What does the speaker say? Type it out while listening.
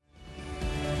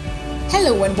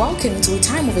Hello and welcome to a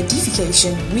time of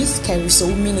edification with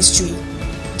Carousel Ministry.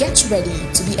 Get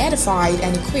ready to be edified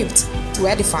and equipped to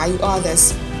edify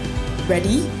others.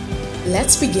 Ready?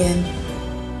 Let's begin.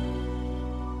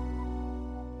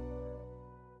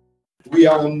 We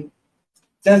are on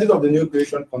Tenses of the New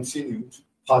Creation Continued,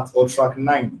 part or track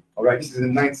 9. All right, this is the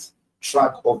 9th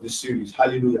track of the series.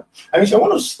 Hallelujah. I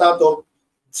want to start off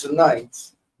tonight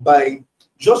by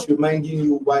just reminding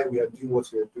you why we are doing what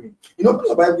we are doing. Open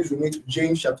your Bibles with me to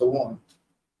James chapter 1.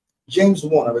 James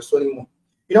 1, verse 21.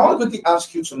 I want to quickly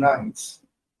ask you tonight,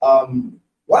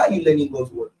 why are you learning God's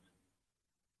word?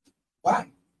 Why?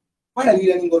 Why are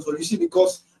you learning God's word? You see,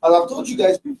 because as I've told you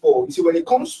guys before, when it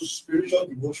comes to spiritual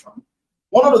devotion,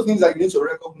 one of the things that you need to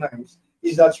recognize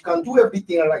is that you can do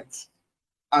everything right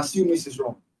and still miss it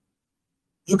wrong.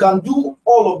 You can do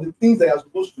all of the things that you're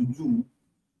supposed to do,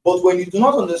 but when you do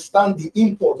not understand the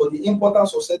import or the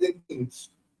importance of certain things,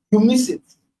 you miss it.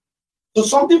 So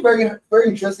something very, very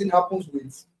interesting happens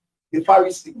with the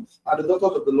Pharisees and the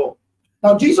doctors of the law.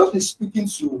 Now, Jesus is speaking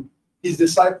to his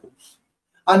disciples,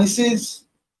 and he says,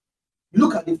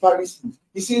 look at the Pharisees.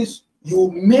 He says, you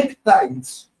make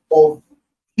tithes of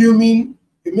human,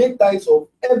 you make tithes of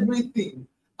everything,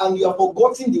 and you have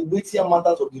forgotten the weightier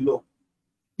matters of the law.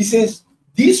 He says,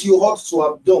 this you ought to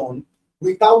have done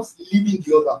without leaving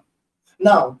the other.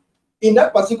 Now, in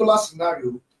that particular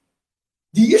scenario,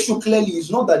 the issue clearly is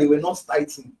not that they were not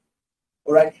tithing.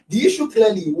 All right. The issue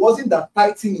clearly wasn't that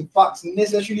tithing, in fact,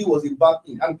 necessarily was a bad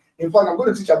thing. And in fact, I'm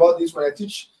going to teach about this when I'm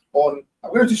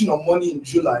going to teach on money in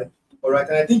July. All right.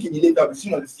 And I think in the later, I'll be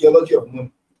teaching on the theology of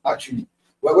money, actually,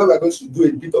 where we're going to do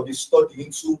a bit of a study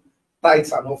into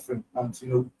tithes and offering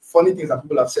and, funny things that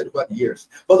people have said over the years.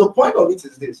 But the point of it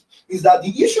is this, is that the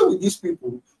issue with these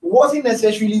people wasn't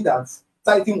necessarily that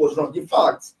tithing was wrong. In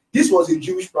fact, this was a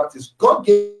Jewish practice. God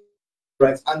gave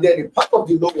right, and then a part of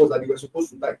the law was that they were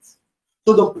supposed to tithe.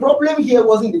 So the problem here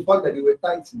wasn't the fact that they were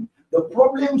tithing. The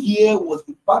problem here was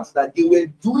the fact that they were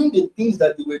doing the things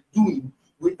that they were doing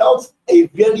without a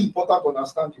very important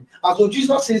understanding. And so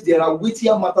Jesus says there are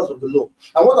weightier matters of the law.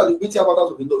 And what are the weightier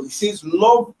matters of the law? He says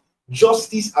love,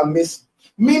 justice, and mercy.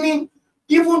 Meaning,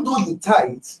 even though you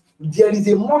tithe, there is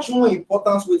a much more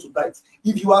important way to tithe.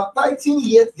 If you are tithing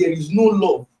yet there is no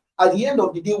love, at the end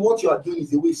of the day, what you are doing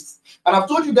is a waste. And I've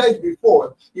told you guys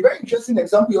before, a very interesting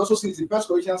example you also see is in 1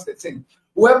 Corinthians 13,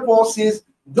 where Paul says,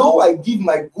 though I give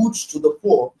my goods to the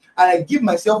poor and I give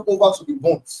myself over to be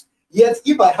burnt, yet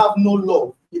if I have no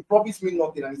love, it profits me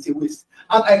nothing and it's a waste.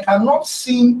 And I cannot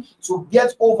seem to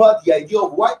get over the idea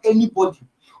of why anybody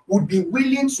would be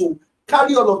willing to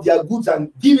carry all of their goods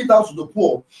and give it out to the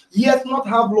poor, yet not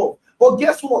have love. But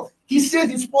guess what? He says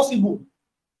it's possible.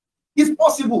 It's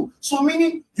possible. So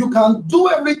meaning you can do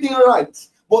everything right,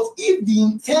 but if the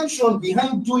intention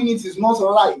behind doing it is not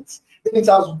right, then it's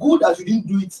as good as you didn't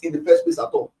do it in the first place at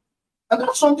all. And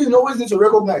that's something you always need to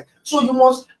recognize. So you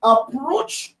must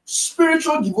approach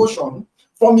spiritual devotion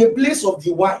from a place of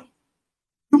the why.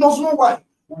 You must know why.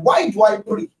 Why do I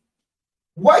pray?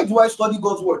 Why do I study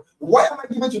God's word? Why am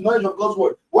I given to knowledge of God's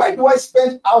word? Why do I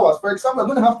spend hours? For example, I'm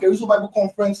going to have Caruso Bible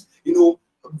Conference,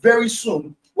 very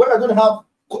soon. Where we're going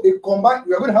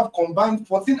to have combined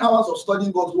 14 hours of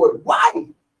studying God's word. Why?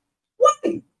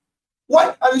 And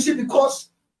you see, because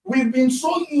we've been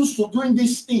so used to doing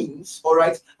these things, all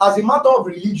right, as a matter of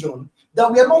religion, that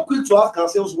we are not quick to ask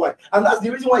ourselves why. And that's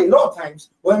the reason why a lot of times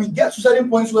when we get to certain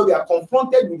points where we are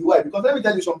confronted with the why, because let me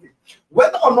tell you something,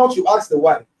 whether or not you ask the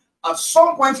why, at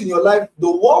some point in your life, the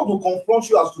world will confront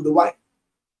you as to the why.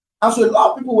 And so a lot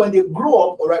of people, when they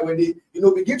grow up, all right, when they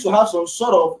begin to have some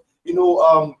sort of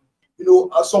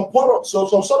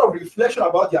some sort of reflection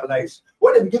about their lives,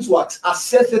 when they begin to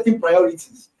assess certain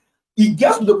priorities, it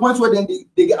gets to the point where then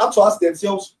they have to ask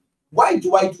themselves, why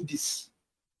do I do this?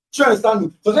 Do you understand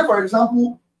me? So say, for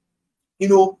example,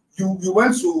 you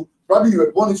went to, probably you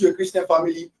were born into a Christian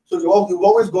family, so you've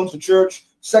always gone to church.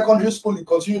 Secondary school, you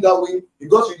continue that way. You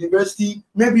go to university,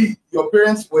 maybe your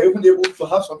parents were even able to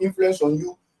have some influence on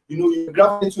you. You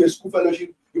grabbed into a school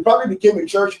fellowship. You probably became a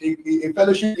church, a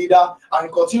fellowship leader, and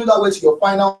you continue that way to your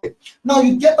final year. Now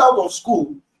you get out of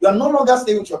school, you are no longer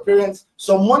staying with your parents.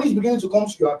 Some money is beginning to come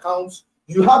to your account.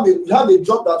 You have a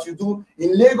job that you do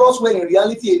in Lagos, where in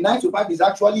reality a 9 to 5 is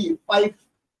actually a 5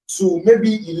 to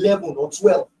maybe 11 or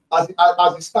 12 as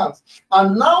it stands.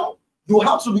 And now you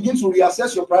have to begin to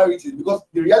reassess your priorities, because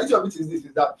the reality of it is this,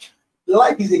 is that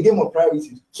life is a game of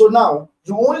priorities. So now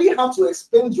you only have to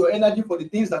expend your energy for the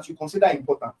things that you consider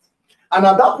important. And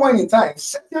at that point in time,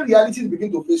 certain realities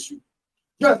begin to face you. Do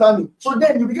you understand me? So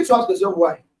then you begin to ask yourself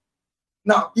why.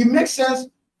 Now, it makes sense,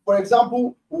 for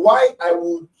example, why I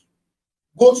would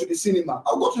go to the cinema.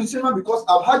 I'll go to the cinema because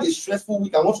I've had a stressful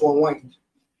week. I want to unwind.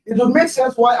 It would make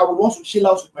sense why I would want to chill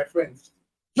out with my friends.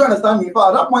 Do you understand me? But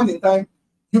at that point in time,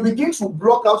 you begin to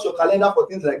block out your calendar for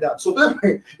things like that. So,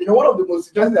 one of the most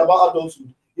interesting things about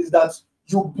adulthood is that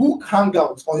you book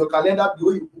hangouts on your calendar the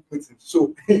way you book meetings.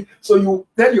 So, so you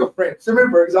tell your friends, say,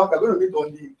 for example, I'm going to meet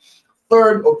on the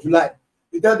 3rd of July.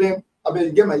 You tell them, I mean,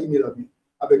 you get my email of me.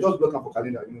 I mean, just block out for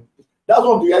calendar, That's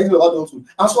one of the ideas of adulthood.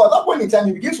 And so at that point in time,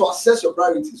 you begin to assess your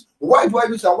priorities. Why do I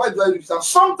do this and why do I do this? And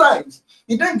sometimes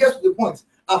it then gets to the point.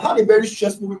 I've had a very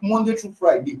stressful week, Monday through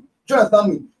Friday. Do you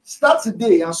understand me? Start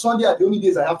today and Sunday are the only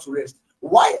days I have to rest.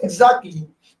 Why exactly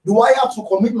do I have to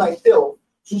commit myself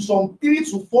to some 3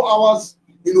 to 4 hours,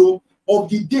 of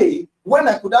the day when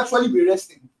I could actually be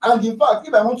resting? And in fact,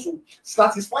 if I want to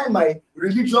satisfy my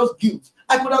religious guilt,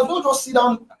 I could as well just sit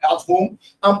down at home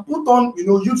and put on,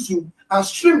 YouTube and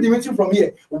stream the meeting from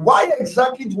here. Why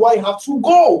exactly do I have to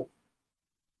go?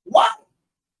 Why?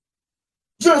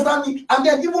 Do you understand me? And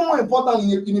then even more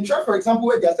important, in a church, for example,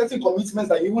 where there are certain commitments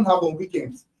that you even have on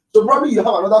weekends. So probably you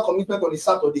have another commitment on a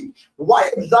Saturday.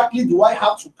 Why exactly do I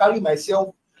have to carry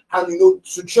myself and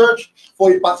to church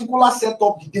for a particular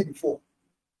setup the day before?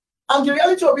 And the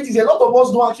reality of it is a lot of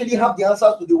us don't actually have the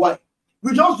answers to the why.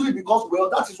 We just do it because, well,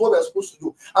 that is what we're supposed to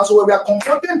do. And so when we are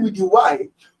confronted with the why,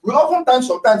 we sometimes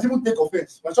even take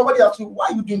offense. When somebody asks you, why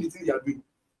are you doing the thing you are doing?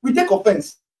 We take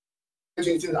offense. I'm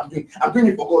doing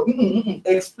it for God.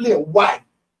 Explain why.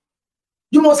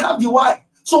 You must have the why.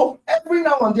 So every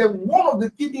now and then, one of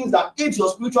the key things that aids your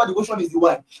spiritual devotion is the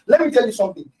why. Let me tell you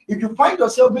something. If you find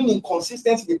yourself being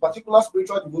inconsistent in a particular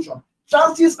spiritual devotion,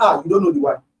 chances are you don't know the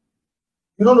why.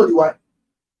 You don't know the why.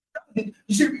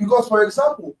 You see, because for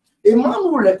example, a man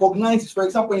who recognizes, for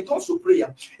example, when it comes to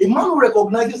prayer, a man who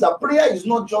recognizes that prayer is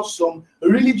not just some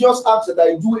religious acts that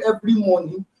I do every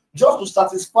morning just to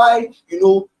satisfy,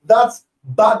 that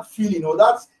bad feeling or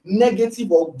that negative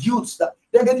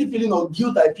feeling of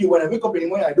guilt I feel when I wake up in the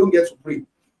morning, I don't get to pray.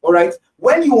 All right.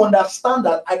 When you understand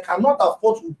that I cannot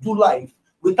afford to do life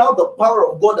without the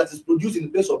power of God that is produced in the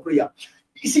place of prayer,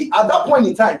 you see, at that point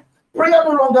in time, prayer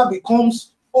no longer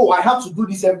becomes, oh, I have to do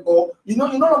this, or it no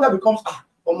longer becomes,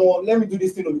 let me do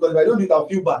this thing because if I don't do it, I'll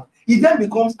feel bad. It then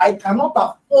becomes, I cannot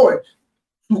afford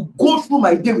to go through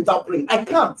my day without praying. I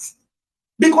can't.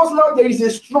 Because now there is a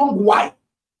strong why.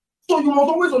 So you must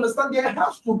always understand there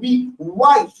has to be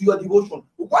why to your devotion.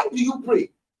 Why do you pray?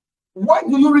 Why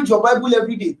do you read your Bible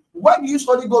every day? Why do you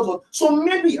study God's word? So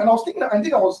maybe, and I was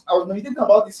meditating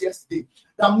about this yesterday,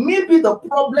 that maybe the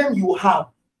problem you have,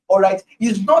 all right,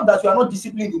 is not that you are not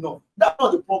disciplined enough. That's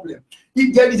not the problem.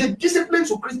 If there is a discipline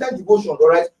to Christian devotion, all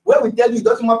right, where we tell you it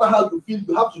doesn't matter how you feel,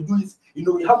 you have to do it.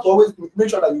 You have to always make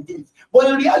sure that you do it. But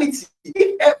in reality,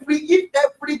 if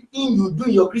everything you do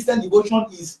in your Christian devotion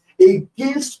is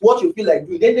against what you feel like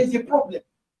doing, then there's a problem.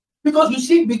 Because you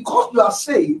see, because you are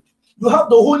saved, you have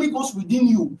the Holy Ghost within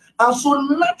you, and so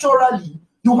naturally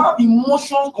you have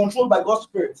emotions controlled by God's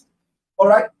Spirit. All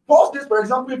right. Paul says, for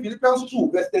example, in Philippians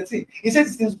 2, verse 13, he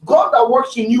says, it is God that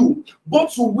works in you,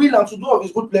 both to will and to do of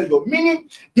his good pleasure. Meaning,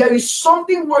 there is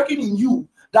something working in you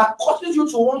that causes you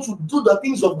to want to do the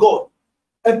things of God.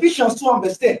 Ephesians 2 and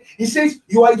verse 10, he says,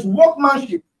 you are his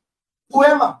workmanship.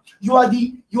 Poema, you are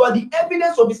the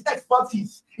evidence of his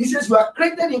expertise. He says you are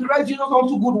created in Christ Jesus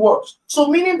unto good works. So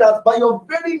meaning that by your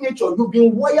very nature, you've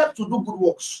been wired to do good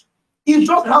works. It's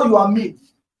just how you are made.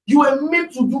 You are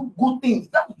made to do good things.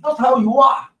 That's just how you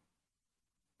are.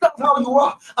 That's how you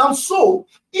are. And so,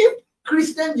 if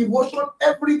Christian devotion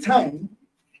every time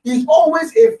is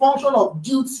always a function of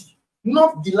duty,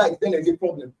 not delight, then there's a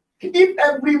problem. If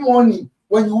every morning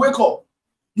when you wake up,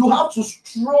 you have to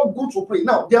struggle to pray.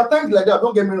 Now, there are times like that,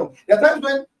 don't get me wrong. There are times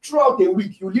when throughout a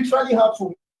week, you literally have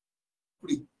to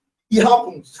pray. It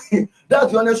happens.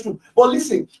 That's the honest truth. But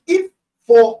listen, if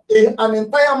for an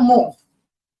entire month,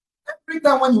 every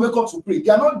time when you wake up to pray,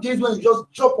 there are not days when you just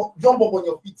jump up on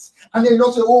your feet and then you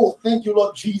just say, oh, thank you,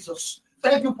 Lord Jesus.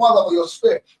 Thank you, Father, for your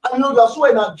spirit. And you are so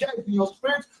energized in your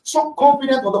spirit, so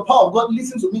confident of the power of God.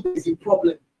 Listen to me, there is a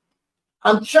problem.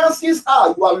 And chances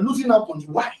are you are losing out on the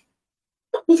why.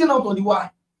 Losing out on the why.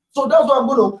 So that's why I'm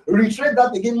going to reiterate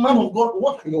that again. Man of God,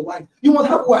 what are your why? You must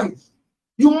have whys.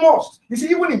 You must. You see,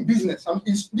 even in business,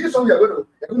 this is something you're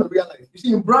going to realize. You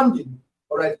see, in branding,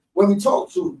 all right, when you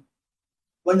talk to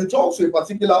a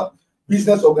particular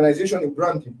business organization in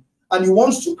branding, and you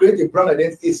want to create a brand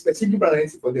identity, a specific brand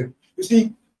identity for them, you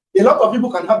see, a lot of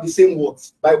people can have the same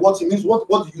words. By what it means, what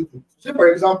do you do? Say, for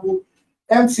example,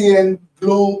 MTN,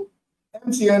 Glow,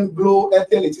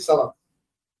 Airtel, Etisalat.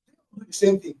 Do the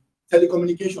same thing.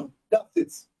 Telecommunication. That's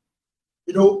it.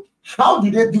 How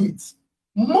do they do it?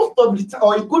 most of the time,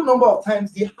 or a good number of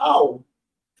times, the how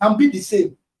can be the same.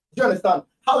 Do you understand?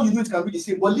 How you do it can be the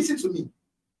same. But listen to me.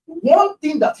 One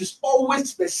thing that is always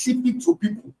specific to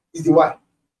people is the why.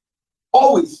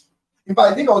 Always. In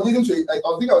fact, I think I was listening to I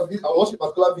was watching a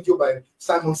particular video by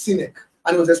Simon Sinek,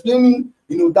 and he was explaining,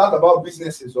 that about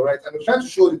businesses, all right? And he was trying to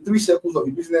show the 3 circles of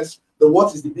the business: the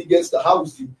what is the biggest, the how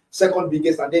is the second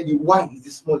biggest, and then the why is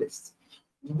the smallest.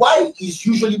 Why is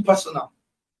usually personal.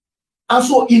 And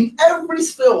so in every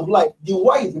sphere of life, the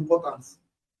why is important.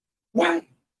 Why?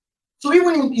 So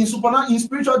even in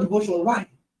spiritual devotion, why?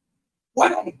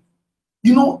 Why?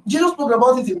 Jesus spoke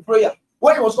about it in prayer.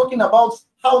 When he was talking about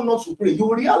how not to pray, you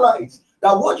will realize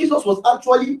that what Jesus was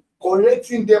actually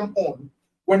correcting them on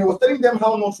when he was telling them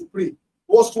how not to pray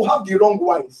was to have the wrong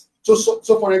whys. So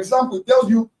for example, it tells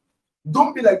you,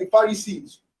 don't be like the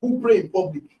Pharisees who pray in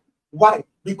public. Why?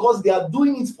 Because they are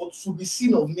doing it to be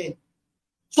seen of men.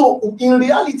 So in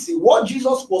reality, what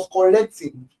Jesus was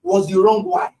correcting was the wrong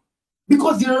why.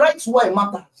 Because the right why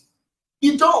matters.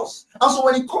 It does. And so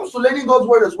when it comes to learning God's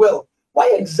word as well,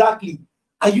 why exactly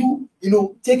are you,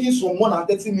 taking some 1 and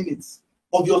 30 minutes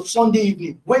of your Sunday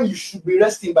evening when you should be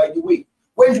resting, by the way,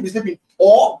 when you should be sleeping,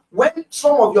 or when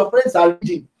some of your friends are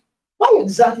reading? Why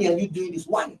exactly are you doing this?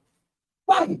 Why?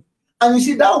 Why? And you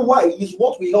see, that why is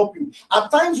what will help you.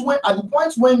 At the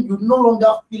points when you no longer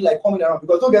feel like coming around,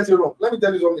 because don't get it wrong. Let me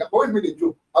tell you something. I've always made a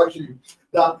joke, actually,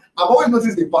 that I've always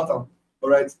noticed a pattern, all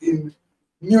right, in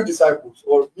new disciples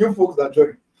or new folks that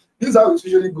join. This is how it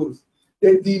usually goes.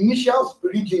 The initial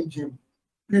gym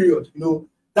period,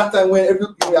 that time when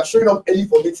we are showing up early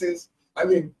for meetings. I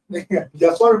mean, there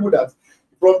are some people that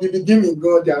from the beginning,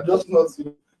 they are just not,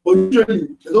 but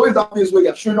usually there's always that place where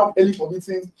you're showing up early for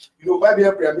meetings, 5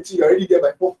 a.m. prayer meeting, you're already there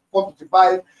by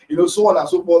 4:55, so on and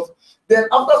so forth. Then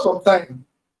after some time,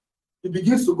 it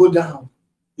begins to go down.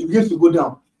 It begins to go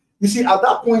down. You see, at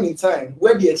that point in time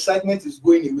where the excitement is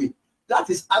going away, that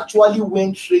is actually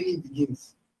when training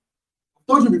begins. I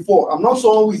told you before, I'm not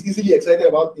someone who is easily excited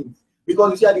about things.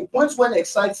 Because you see, at the points when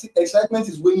excitement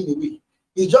is going away,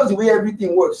 it's just the way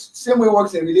everything works. Same way it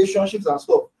works in relationships and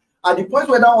stuff. At the point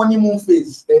where that honeymoon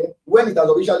phase, when it has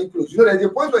officially closed, there's a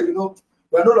point where we're no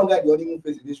longer at the honeymoon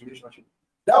phase in this relationship.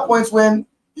 That point when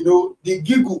the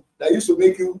giggle that used to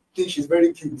make you think she's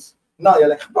very cute. Now you're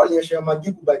like, my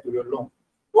giggle by your long.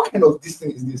 What kind of this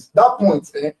thing is this? That point,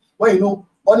 when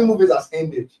honeymoon phase has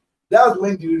ended, that's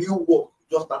when the real work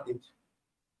just started.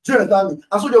 Do you understand me?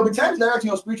 And so there'll be times like that in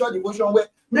your spiritual devotion where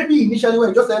maybe initially when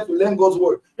you just had to learn God's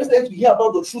word, just had to hear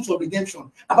about the truth of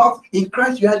redemption, about in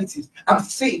Christ realities, I'm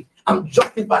saved, I'm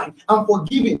justified, I'm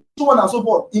forgiven, so on and so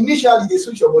forth. Initially they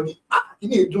switch your body. You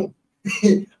need to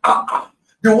do.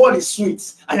 The word is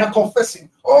sweet, and you're confessing,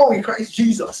 oh, in Christ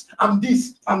Jesus, I'm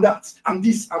this, I'm that, I'm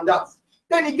this, I'm that.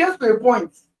 Then it gets to a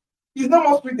point, it's no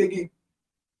more sweet again.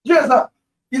 Do you understand?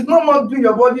 It's no more doing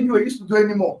your body the way it used to do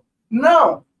anymore.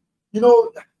 Now,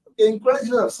 in Christ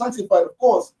Jesus, I'm sanctified, of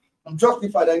course, I'm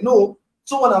justified, I know,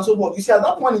 so on and so forth. You see, at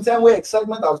that point in time where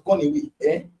excitement has gone away,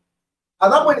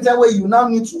 at that point in time where you now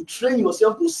need to train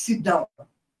yourself to sit down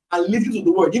and listen to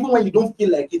the word, even when you don't feel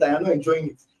like it and you're not enjoying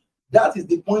it, that is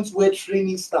the point where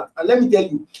training starts. And let me tell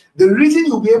you, the reason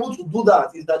you'll be able to do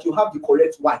that is that you have the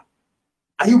correct why.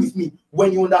 Are you with me?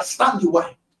 When you understand the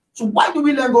why. So why do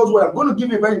we learn God's word? I'm going to give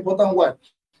you a very important why.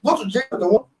 Go to James chapter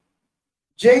 1.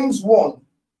 James 1.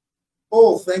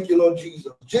 Oh, thank you, Lord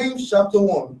Jesus. James chapter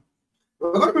 1.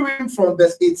 We're going to be reading from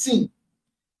verse 18.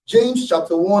 James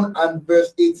chapter 1 and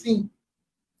verse 18.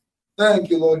 Thank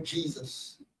you, Lord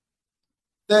Jesus.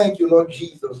 Thank you, Lord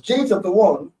Jesus. James chapter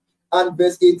 1 and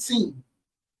verse 18.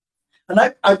 And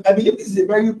I believe this is a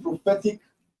very prophetic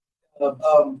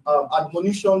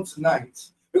admonition tonight.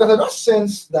 Because I just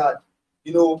sense that,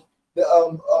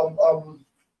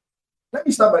 let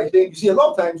me start by saying, you see, a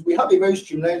lot of times we have a very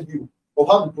streamlined view of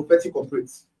how the prophetic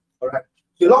operates. All right.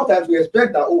 So a lot of times we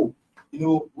expect that,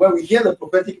 when we hear the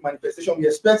prophetic manifestation, we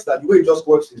expect that the way it just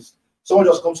works is someone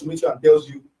just comes to meet you and tells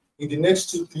you in the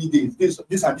next 2-3 days,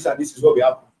 this and this is what will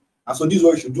happen. And so this is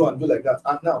what you should do and do like that.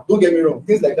 And now, don't get me wrong,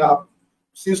 things like that happen.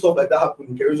 Seeing stuff like that happen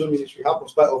in charisma ministry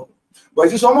happens quite often. But you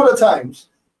see, some other times,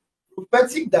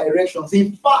 prophetic directions,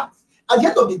 in fact, at the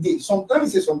end of the day, let me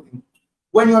say something.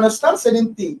 When you understand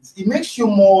certain things, it makes you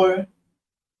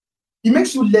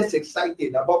less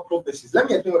excited about prophecies. Let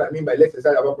me explain what I mean by less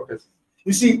excited about prophecies.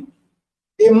 You see,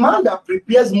 a man that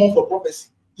prepares more for prophecy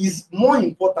is more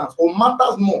important or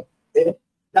matters more than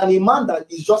a man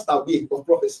that is just aware of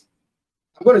prophecy.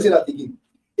 I'm going to say that again.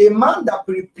 A man that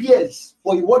prepares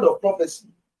for a word of prophecy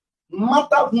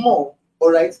matters more,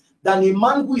 all right, than a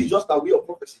man who is just aware of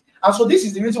prophecy. And so this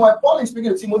is the reason why Paul is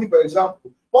speaking to Timothy, for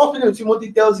example. Paul speaking to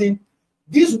Timothy tells him,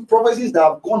 these prophecies that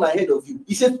have gone ahead of you,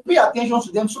 he says, pay attention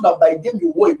to them so that by them you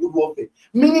war a good warfare.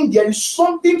 Meaning there is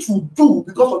something to do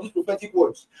because of these prophetic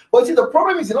words. But you see, the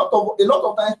problem is a lot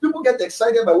of times people get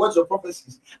excited by words of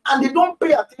prophecies and they don't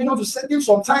pay attention to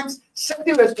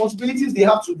certain responsibilities they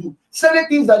have to do, certain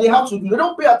things that they have to do. They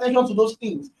don't pay attention to those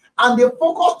things. And they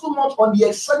focus too much on the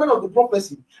excitement of the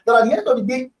prophecy that at the end of the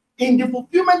day, in the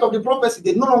fulfillment of the prophecy,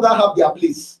 they no longer have their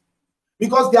place.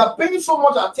 Because they are paying so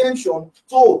much attention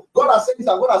to God has said this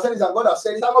and God has said this and God has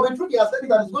said this. And of the truth, He has said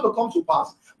it and it's going to come to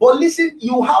pass. But listen,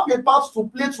 you have a part to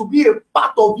play to be a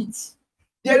part of it.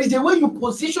 There is a way you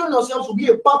position yourself to be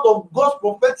a part of God's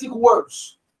prophetic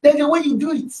words. There's a way you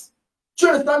do it. Do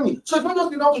you understand me? So it's not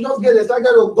just enough to just get excited.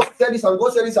 Oh, God said this and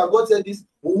God said this and God said this.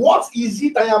 What is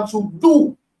it I am to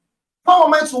do? How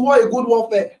am I to war a good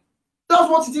warfare? That's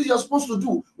what it is you're supposed to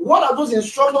do. What are those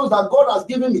instructions that God has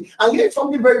given me? And here's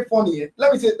something very funny here.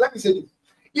 Let me say this.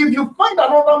 If you find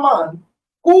another man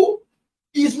who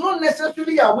is not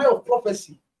necessarily aware of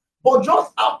prophecy, but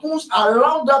just happens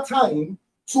around that time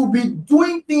to be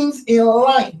doing things in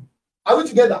line, are we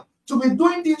together? To be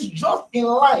doing things just in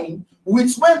line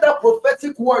with when that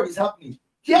prophetic word is happening.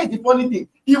 Here's the funny thing.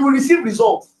 He will receive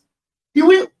results. He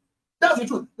will. That's the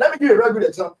truth. Let me give you a very good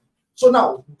example. So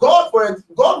now, God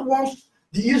wants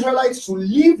the Israelites to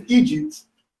leave Egypt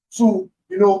to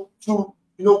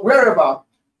wherever,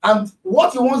 and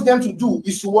what He wants them to do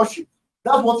is to worship.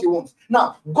 That's what He wants.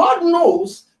 Now, God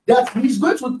knows that He's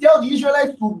going to tell the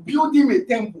Israelites to build Him a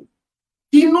temple.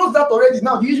 He knows that already.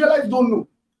 Now, the Israelites don't know,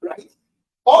 right?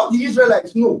 All the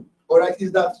Israelites know, all right,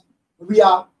 is that we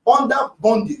are under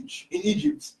bondage in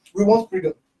Egypt. We want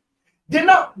freedom. They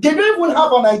don't even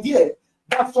have an idea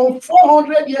that some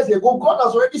 400 years ago, God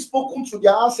has already spoken to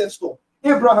their ancestor,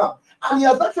 Abraham. And He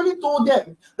has actually told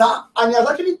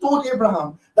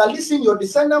Abraham that, listen, your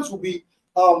descendants will be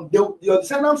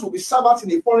Sabbaths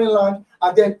in a foreign land,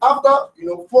 and then after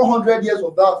 400 years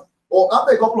of that, or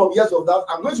after a couple of years of that,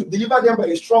 I'm going to deliver them by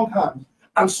a strong hand,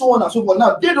 and so on and so forth.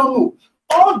 Now they don't know.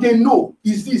 All they know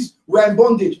is this: we're in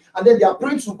bondage, and then they are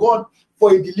praying to God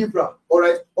for a deliverer, all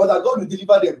right, or that God will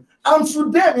deliver them. And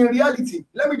to them, in reality,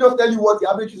 let me just tell you what the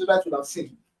average Israelite would have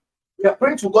seen. We are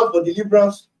praying to God for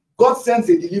deliverance. God sends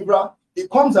a deliverer. He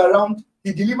comes around.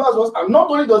 He delivers us. And not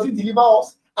only does He deliver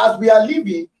us, as we are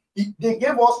living, they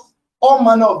gave us all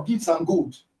manner of gifts and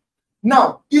gold.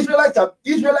 Now, Israelites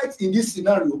in this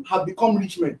scenario have become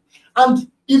rich men.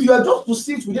 And if you are just to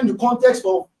see it within the context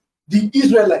of the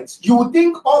Israelites, you would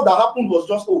think all that happened was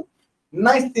just,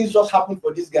 nice things just happened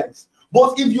for these guys.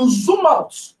 But if you zoom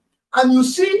out and you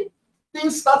see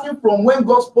things starting from when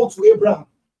God spoke to Abraham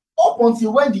up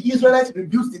until when the Israelites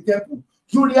rebuilt the temple,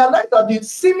 you realize that the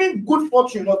seeming good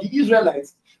fortune of the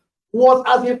Israelites was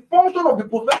as a function of the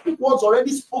prophetic words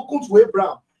already spoken to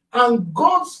Abraham and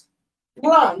God's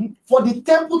plan for the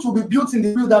temple to be built in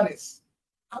the wilderness.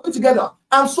 Are we together?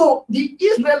 And so the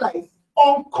Israelites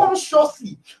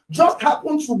unconsciously just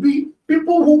happened to be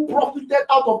people who profited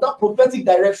out of that prophetic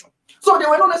direction. So they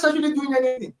were not necessarily doing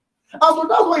anything. And so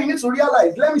that's what you need to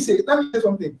realize. Let me say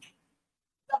something.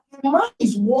 That the man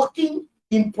is walking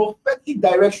in prophetic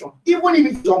direction, even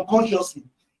if it's unconsciously,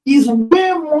 is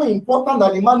way more important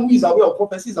than the man who is aware of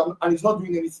prophecies and is not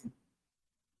doing anything.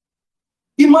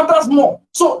 It matters more.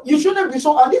 So you shouldn't be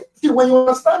so. And when you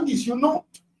understand this,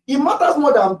 it matters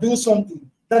more that I'm doing something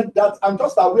than that I'm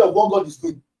just aware of what God is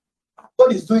doing.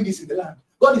 God is doing this in the land.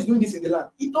 God is doing this in the land.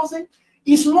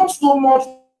 It's not so much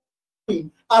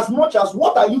as much as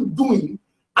what are you doing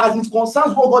as it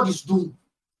concerns what God is doing.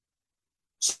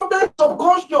 So that's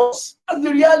subconscious. That's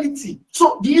the reality.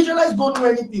 So the Israelites don't know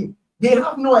anything. They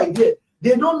have no idea.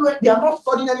 They don't know. They are not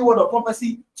studying any word of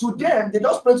prophecy. To them, they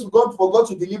just pray to God for God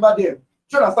to deliver them.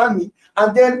 Do you understand me?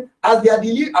 And then as they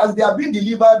are being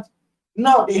delivered,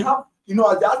 now they have,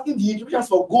 as they're asking the Egyptians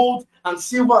for gold and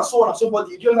silver and so on and so forth,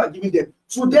 the Egyptians are giving them.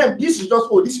 To them, this is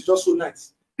just so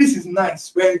nice. This is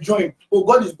nice. We're enjoying. Oh,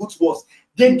 God is good to us.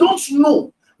 They don't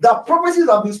know that prophecies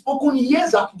have been spoken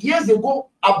years ago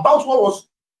about what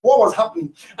was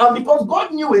happening. And because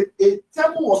God knew a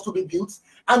temple was to be built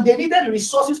and they needed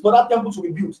resources for that temple to be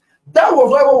built, that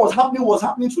was why what was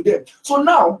happening to them. So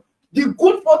now, the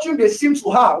good fortune they seem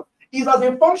to have is as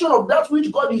a function of that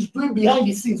which God is doing behind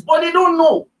the scenes. But they don't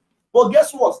know. But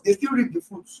guess what? They still reap the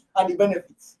fruits and the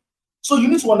benefits. So you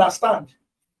need to understand,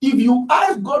 if you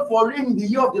ask God for rain in the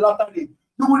year of the latter rain,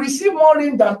 you will receive more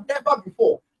rain than ever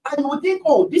before. And you will think,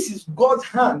 this is God's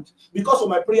hand because of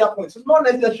my prayer points. It's not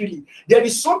necessarily. There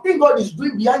is something God is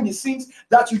doing behind the scenes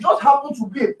that you just happen to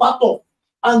be a part of,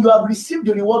 and you have received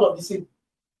the reward of the same.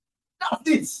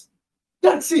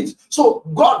 That's it. So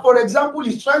God, for example,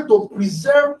 is trying to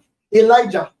preserve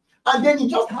Elijah And then he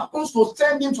just happens to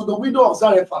send him to the widow of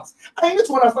Zarephath. And you need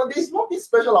to understand there is nothing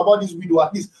special about this widow,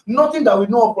 at least nothing that we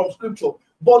know of from scripture.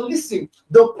 But listen,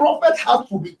 the prophet has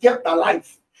to be kept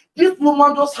alive. This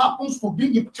woman just happens to be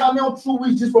the channel through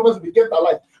which this prophet will be kept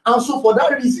alive. And so for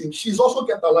that reason, she's also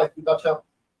kept alive with that child.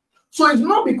 So it's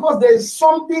not because there is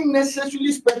something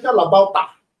necessarily special about her.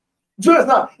 Do you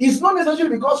understand? It's not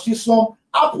necessarily because she's some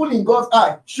apple in God's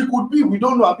eye. She could be, we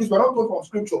don't know, at least we're not told from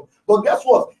scripture. But guess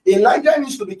what? Elijah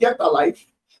needs to be kept alive.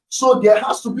 So there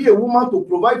has to be a woman to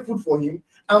provide food for him.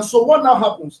 And so what now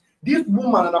happens? This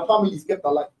woman and her family is kept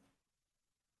alive.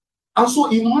 And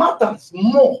so it matters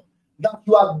more that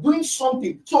you are doing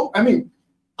something. So, I mean,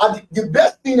 the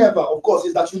best thing ever, of course,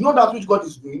 is that you know that which God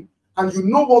is doing and you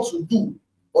know what to do,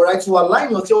 all right, to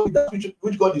align yourself with that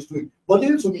which God is doing. But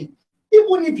listen to me,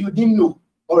 even if you didn't know,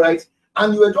 all right,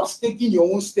 and you were just taking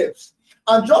your own steps,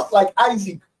 and just like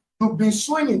Isaac, you've been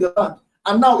sowing in the land,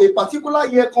 and now a particular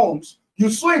year comes, you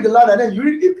sow in the land, and then you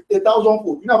reap a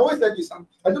thousandfold. You know, I've always said this, and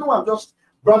I don't know why I'm just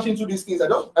branching into these things. I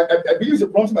believe it's a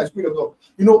promise in my spirit of God.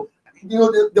 You know,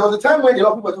 there was a time when a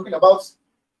lot of people were talking about,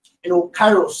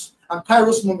 Kairos and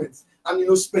Kairos moments,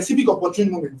 and specific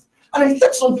opportune moments. And I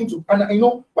said something to, and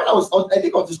when I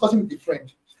think I was discussing with a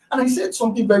friend, and I said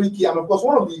something very key. And of course,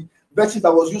 one of the verses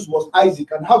that was used was Isaac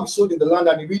and how he sowed in the land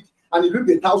and he reaped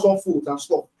a thousandfold and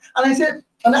stuff. And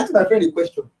I asked my friend a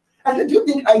question. I said, do you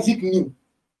think Isaac knew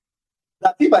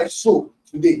that if I sow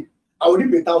today, I will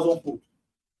reap a thousandfold?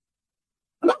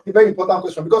 And that's a very important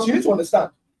question, because you need to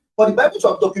understand. For the Bible to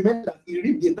have documented that he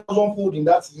reaped a thousandfold in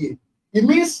that year, it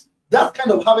means that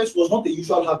kind of harvest was not a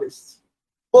usual harvest.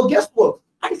 But guess what?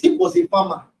 Isaac was a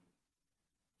farmer.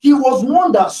 He was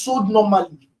one that sowed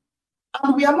normally.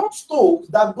 And we are not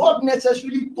told that God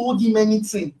necessarily told him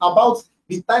anything about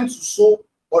the time to sow,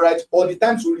 all right, or the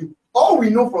time to reap. All we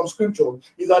know from scripture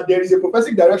is that there is a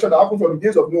prophetic direction that happened from the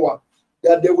days of Noah,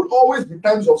 that there will always be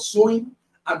times of sowing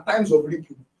and times of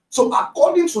reaping. So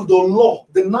according to the law,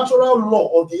 the natural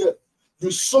law of the earth,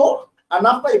 you sow, and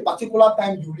after a particular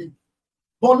time you reap.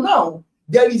 But now,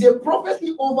 there is a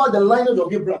prophecy over the lineage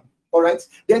of Abraham, all right?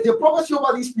 There's a prophecy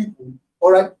over these people,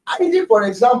 all right? Isaac, for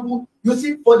example, you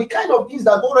see, for the kind of things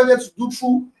that God wanted to do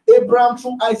through Abraham,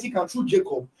 through Isaac, and through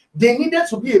Jacob, they needed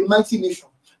to be a mighty nation.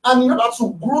 And in order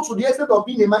to grow to the extent of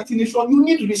being a mighty nation, you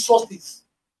need resources.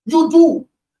 You do.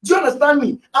 Do you understand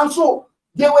me? And so,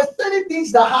 there were certain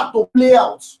things that had to play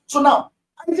out. So now,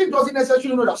 Isaac doesn't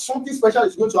necessarily know that something special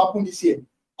is going to happen this year.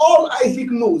 All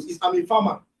Isaac knows is I'm a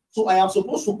farmer. So I am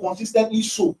supposed to consistently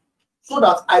sow, so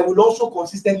that I will also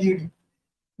consistently reap.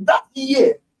 That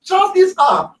year,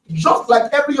 just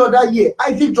like every other year,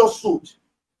 Isaac just sowed.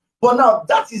 But now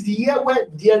that is the year where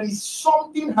there is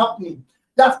something happening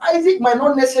that Isaac might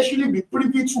not necessarily be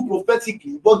privy to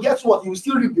prophetically, but guess what? He will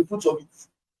still reap the fruits of it.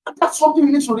 And that's something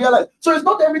you need to realize. So it's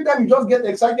not every time you just get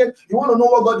excited, you want to know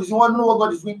what God is, you want to know what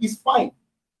God is doing. It's fine.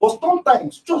 But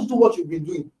sometimes just do what you've been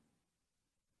doing.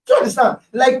 Do you understand?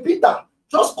 Like Peter.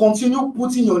 Just continue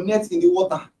putting your nets in the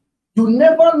water. You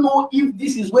never know if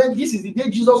this is the day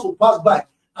Jesus will pass by,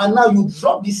 and now you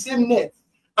drop the same net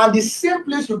and the same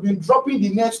place you've been dropping the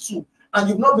net to, and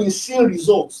you've not been seeing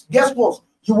results. Guess what?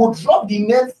 You will drop the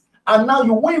net, and now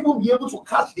you won't even be able to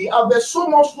catch the harvest. So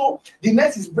much so, the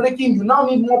net is breaking. You now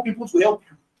need more people to help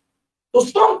you. So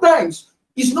sometimes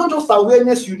it's not just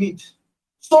awareness you need.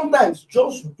 Sometimes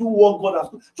just do what God has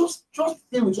done. Just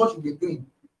stay with what you've been doing.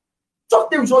 Just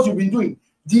stay with what you've been doing.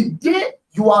 The day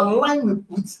you align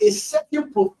with a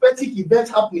certain prophetic event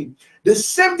happening, the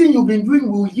same thing you've been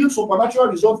doing will yield supernatural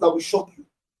results that will shock you.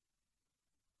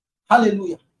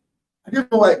 Hallelujah. I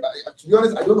don't know why, to be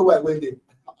honest, I don't know why I went there.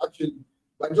 Actually,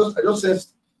 I just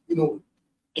sensed,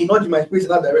 nudged my spirit in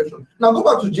that direction. Now go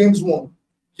back to James 1.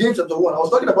 James chapter 1. I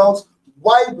was talking about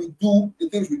why we do the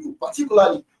things we do,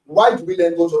 particularly why do we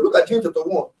learn God. So look at James chapter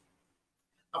 1.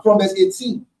 From verse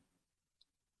 18.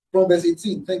 From verse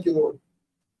 18. Thank you, Lord.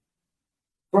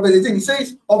 From verse 18, he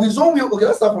says, of his own will. Okay,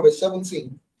 let's start from verse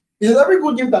 17. He says, every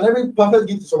good gift and every perfect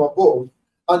gift is from above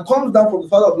and comes down from the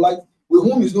Father of light, with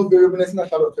whom is no variableness in the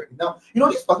shadow of turning. Now,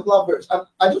 this particular verse, and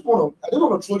I just want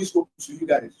to throw this open to you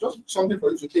guys, just something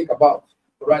for you to think about.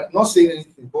 All right, I'm not saying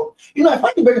anything, but I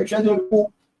find it very interesting when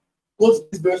people go to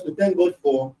this verse to thank God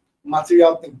for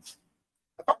material things.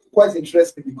 I find it quite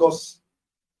interesting because,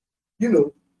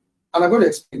 and I'm going to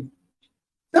explain.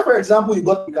 Say, for example, you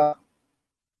got the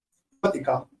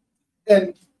car.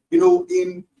 And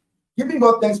in giving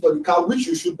God thanks for the car, which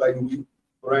you should, by the way,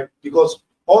 right? Because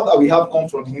all that we have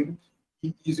comes from him.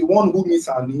 He is the one who meets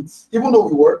our needs. Even though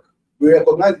we work, we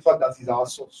recognize the fact that he's our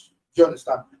source. Do you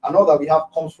understand? And all that we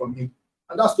have comes from him.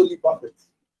 And that's totally perfect.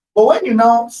 But when you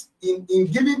now, in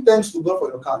giving thanks to God for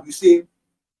your car, you say,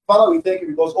 Father, we thank you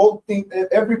because all things,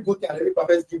 every good thing and every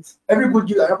perfect gift, every good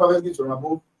gift and every perfect gift from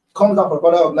above comes out from the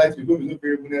Father of lights, with whom is no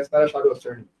variableness, neither shadow of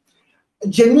turning.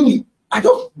 Genuinely, I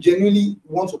just genuinely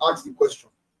want to ask the question: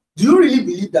 do you really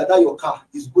believe that your car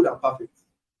is good and perfect?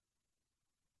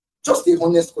 Just a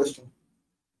honest question.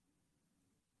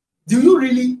 Do you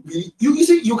really believe? You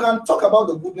see, you can talk about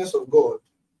the goodness of God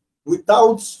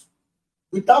without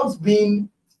being,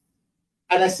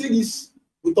 and I say this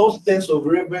with all sense of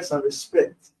reverence and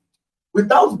respect,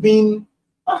 without being,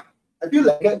 I feel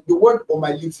like the word on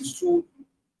my lips is too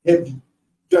heavy.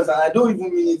 Just, and I don't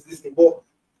even mean it this thing, but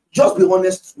just be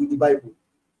honest with the Bible.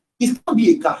 It can't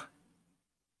be a car.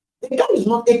 A car is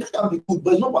not, a car can be good,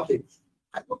 but it's not perfect.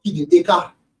 I'm not kidding. A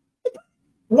car.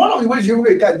 One of the ways you know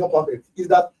a car is not perfect is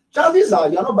that chances are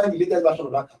you're not buying the latest version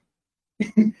of that car.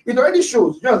 It already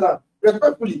shows. You understand?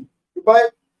 Respectfully, you buy,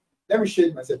 let me share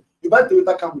it myself. You buy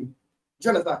Toyota Camry. Do you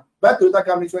understand? Buy Toyota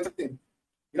Camry 2010.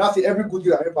 You now say every good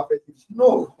year and every perfect.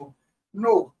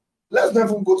 No. Let's not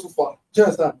even go too far. Do you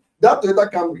understand? That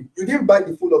Toyota Camry, you didn't buy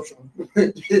the full option.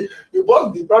 You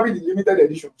bought probably the limited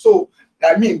edition. So,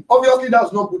 I mean, obviously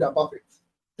that's not good and perfect.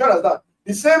 Do you understand?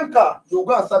 The same car, you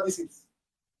go and service it.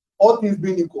 All things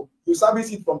being equal, you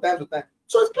service it from time to time.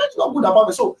 So it's clearly not good and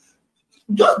perfect. So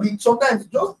sometimes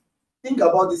just think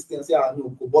about this thing and say,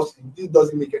 no, this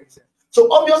doesn't make any sense. So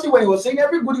obviously, when he was saying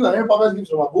every good and every perfect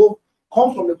gift from above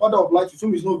comes from the Father of lights, with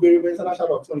whom is no variable, no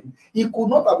shadow of turning, he could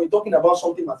not have been talking about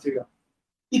something material.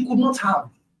 He could not have.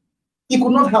 And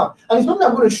it's something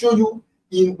I'm going to show you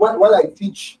in while I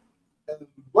teach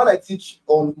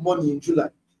on money in July.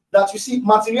 That you see,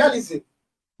 materialism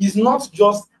is not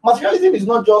just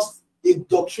a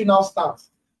doctrinal stance.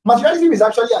 Materialism is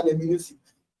actually an hermeneutic.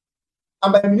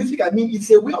 And by hermeneutic, I mean it's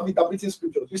a way of interpreting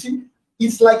scriptures. You see,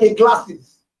 it's like a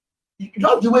glasses.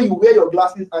 Just the way you wear your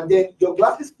glasses, and then your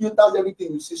glasses filters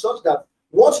everything you see, such that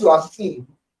what you are seeing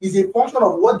is a function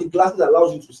of what the glasses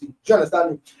allows you to see. Do you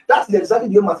understand me? That's exactly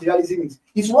the way materialism is.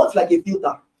 It works like a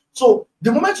filter. So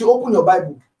the moment you open your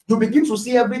Bible, you begin to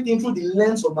see everything through the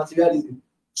lens of materialism.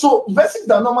 So verses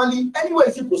that normally, anywhere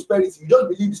you see prosperity, you just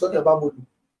believe it's talking about money.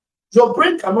 Your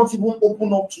brain cannot even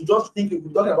open up to just think you're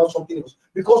talking about something else,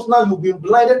 because now you've been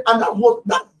blinded, and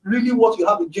that's really what you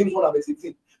have in James 1 verse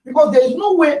 18. Because there is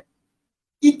no way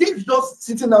it takes just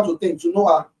sitting down to think to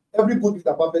know every good gift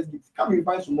and perfect gift can't be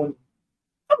refined to money,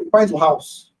 can't be refined to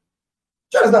house.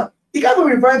 Do you understand? It can't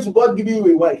be refined to God giving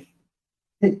you a wife.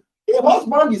 A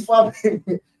husband is far.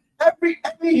 every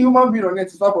human being on earth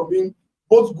is far from being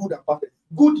both good and perfect.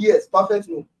 Good, yes, perfect,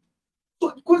 no.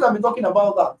 So could have been talking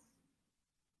about that.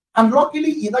 And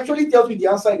luckily, it actually tells you the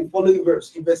answer in the following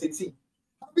verse, in verse 18.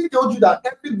 Having told you that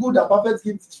every good and perfect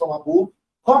gift is from above,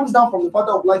 comes down from the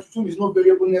Father of lights, whom is no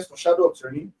variableness or shadow of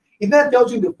turning. It then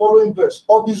tells you in the following verse,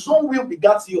 of his own will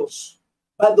begat us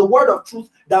by the word of truth,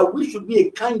 that we should be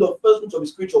a kind of first fruits of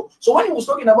his creature. So when he was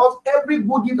talking about every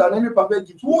good gift and every perfect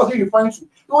gift, who was he referring to? He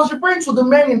was referring to the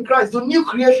men in Christ, the new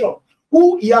creation,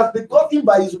 who he has begotten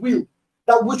by his will,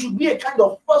 that we should be a kind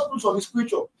of first fruits of his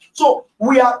creature. So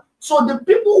the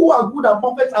people who are good and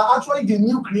perfect are actually the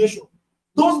new creation.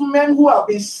 Those men who have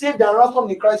been saved and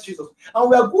ransomed in Christ Jesus. And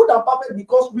we are good and perfect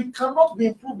because we cannot be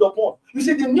improved upon. You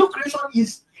see, the new creation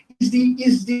is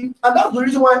the and that's the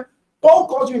reason why Paul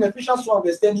calls you in Ephesians 1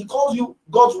 verse 10, he calls you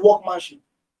God's workmanship.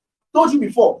 I told you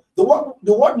before, the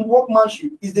word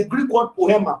workmanship is the Greek word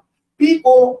poema.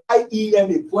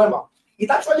 Poiema, poema. It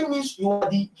actually means you are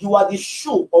the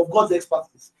show of God's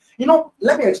expertise.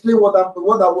 Let me explain what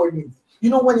that word means.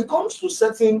 When it comes to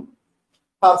certain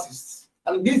artists,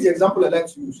 and this is the example I like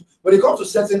to use, when it comes to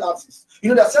certain artists,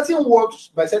 there are certain works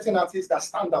by certain artists that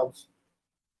stand out.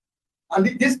 And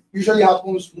this usually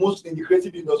happens most in the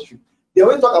creative industry. They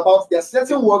always talk about there are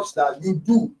certain works that you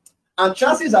do, and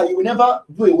chances are you will never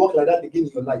do a work like that again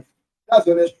in your life. That's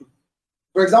the honest truth.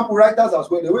 For example, writers as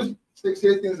well, they always say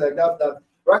things like that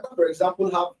writers, for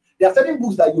example, there are certain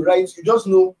books that you write, you just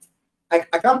know, I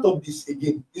can't top this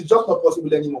again. It's just not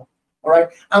possible anymore. All right.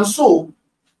 And so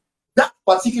that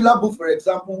particular book, for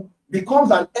example,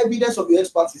 becomes an evidence of your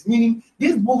expertise, meaning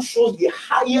this book shows the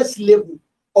highest level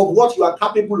of what you are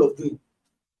capable of doing.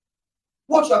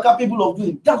 What you are capable of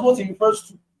doing, that's what he refers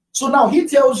to. So now he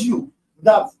tells you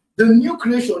that the new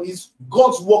creation is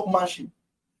God's workmanship.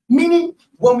 Meaning,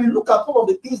 when we look at all of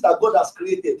the things that God has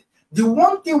created, the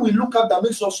one thing we look at that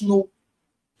makes us know,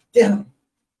 damn,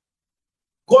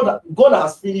 God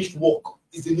has finished work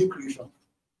is the new creation.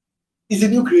 It's a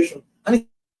new creation. And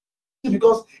it's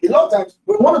because a lot of times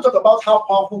we want to talk about how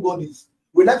powerful God is.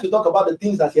 We like to talk about the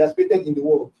things that he has created in the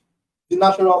world, the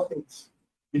natural things.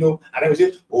 And then we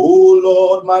say, oh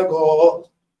Lord my God,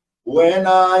 when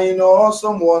I in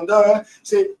awesome wonder,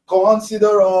 say,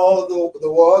 consider all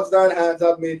the works thine hands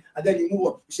have made. And then you move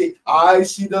on. You say, I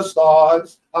see the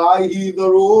stars, I hear the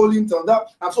rolling thunder.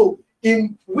 And so,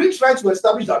 we try to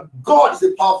establish that God is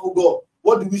a powerful God.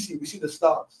 What do we see? We see the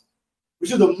stars, we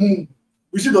see the moon,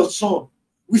 we see the sun,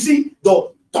 we see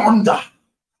the thunder.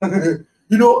 And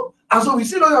so we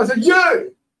see those and say, yeah,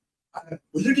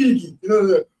 those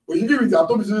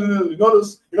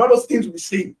things we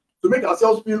see to make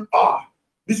ourselves feel,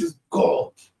 this is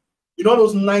God.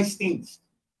 Those nice things.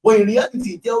 But in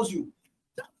reality, it tells you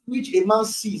that which a man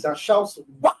sees and shouts,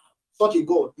 wow, such a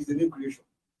God is the new creation.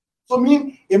 So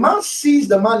mean a man sees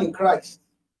the man in Christ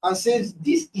and says,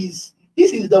 this is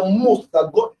the most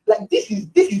that God, like this is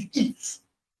it.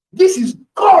 This is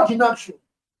God in action.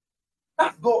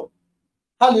 That's God.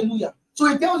 Hallelujah. So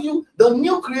it tells you the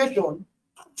new creation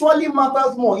actually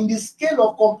matters more in the scale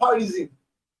of comparison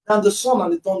than the sun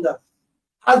and the thunder.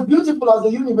 As beautiful as the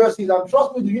universe is, and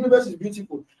trust me, the universe is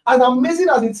beautiful. As amazing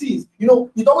as it is,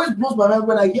 it always blows my mind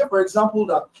when I hear, for example,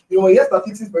 that, when I hear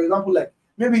statistics, for example, like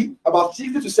maybe about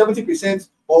 60 to 70%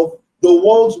 of the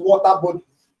world's water bodies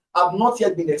have not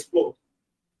yet been explored.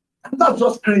 And that's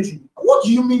just crazy. What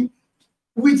do you mean?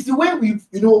 With the way we've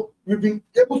been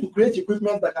able to create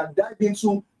equipment that can dive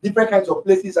into different kinds of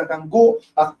places and can go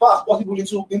as far as possible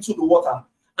into the water.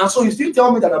 And so you still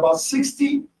tell me that about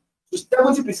 60 to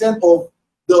 70% of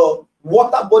the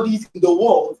water bodies in the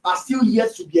world are still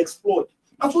yet to be explored.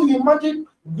 And so you imagine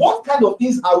what kind of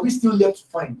things are we still left to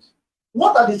find?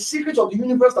 What are the secrets of the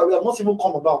universe that we have not even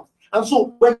come about? And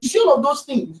so when you see all of those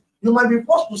things, you might be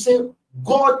forced to say,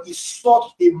 God is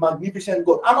such a magnificent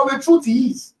God. And of the truth,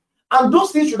 he is. And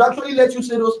those things should actually let you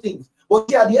say those things. But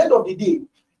yeah, at the end of the day,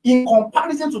 in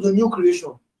comparison to the new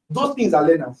creation, those things are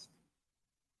learners.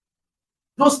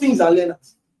 Those things are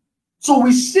learners. So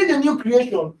we see the new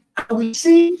creation and we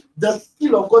see the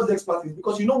skill of God's expertise.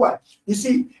 Because you know why? You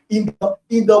see, in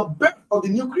the birth of the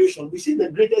new creation, we see the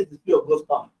greatest display of God's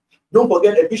power. Don't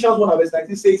forget, Ephesians 1 verse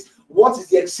 19 says, what is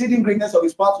the exceeding greatness of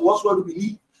his power to us who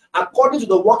believe? According to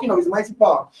the working of his mighty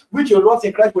power, which he wrought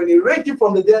in Christ when he raised him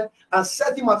from the dead and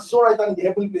set him at his own right hand in the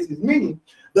heavenly places. Meaning,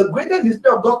 the greatest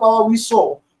display of God's power we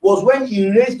saw was when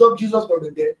he raised up Jesus from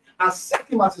the dead and set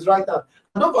him at his right hand.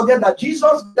 And don't forget that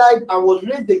Jesus died and was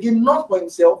raised again, not for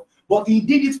himself, but he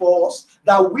did it for us,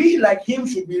 that we, like him,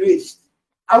 should be raised.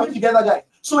 Are we together, guys?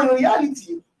 So in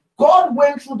reality, God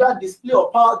went through that display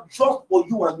of power just for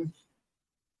you and me.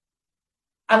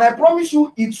 And I promise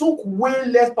you, it took way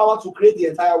less power to create the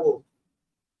entire world.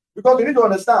 Because you need to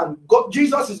understand,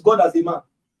 Jesus is God as a man.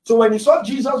 So when you saw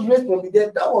Jesus raised from the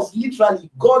dead, that was literally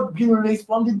God being raised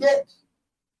from the dead.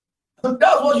 So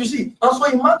that's what you see. And so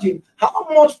imagine, how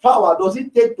much power does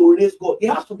it take to raise God? It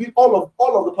has to be all of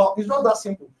the power. It's not that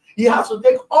simple. He has to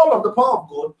take all of the power of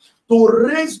God to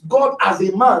raise God as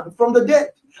a man from the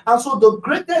dead. And so the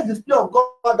greatest display of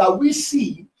God that we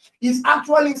see is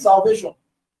actually salvation.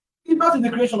 It's not in the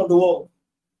creation of the world.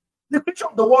 The creation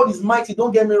of the world is mighty,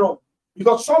 don't get me wrong.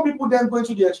 Because some people then go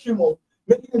into the extreme of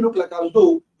making it look like as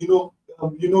though, you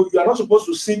are not supposed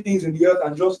to see things in the earth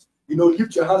and just,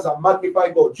 lift your hands and magnify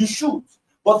God. You should.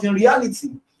 But in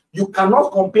reality, you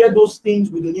cannot compare those things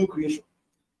with the new creation.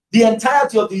 The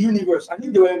entirety of the universe, I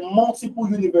think there were multiple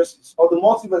universes, or the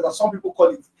multiverse as some people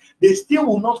call it, they still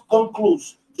will not come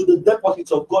close to the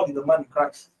deposits of God in the man in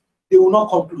Christ. They will not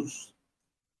come close.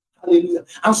 Hallelujah.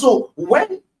 And so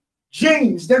when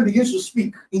James then begins to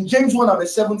speak in James 1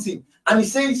 verse 17, and he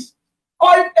says,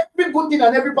 every good thing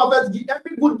and every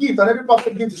good gift and every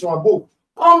perfect gift is from above,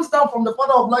 comes down from the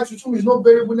Father of lights, with whom is no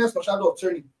variableness or shadow of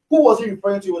turning. Who was he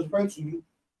referring to? He was referring to you,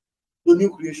 the new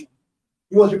creation.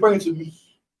 He was referring to me.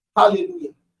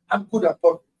 Hallelujah. I'm good at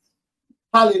perfect.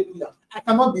 Hallelujah. I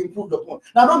cannot be improved upon.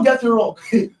 Now don't get it wrong.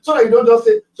 So that you don't just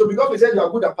say, so because we said you are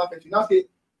good at perfect, you now say,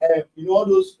 all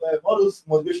those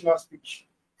motivational speech.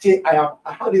 Say,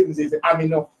 how do you say, I'm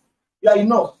enough. You are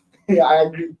enough. Yeah, I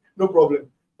agree. No problem.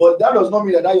 But that does not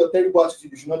mean that your terrible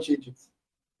attitude, you should not change it.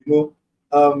 You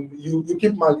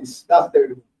keep malice. That's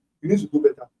terrible. You need to do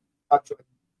better, actually.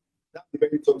 That's a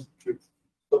very toxic trait.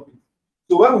 Stop it.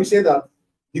 So when we say that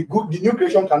the new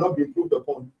creation cannot be improved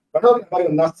upon, we're not talking about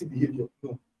your nasty behavior.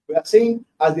 No. We are saying,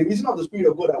 as the reason of the Spirit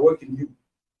of God that work in you,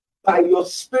 by your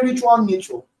spiritual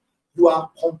nature, you are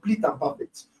complete and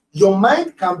perfect. Your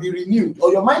mind can be renewed,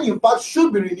 or your mind, in fact,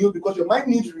 should be renewed, because your mind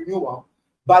needs renewal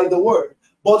by the word.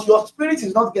 But your spirit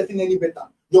is not getting any better.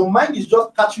 Your mind is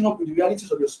just catching up with the realities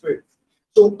of your spirit.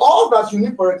 So all that you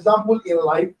need, for example, in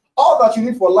life, all that you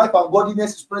need for life and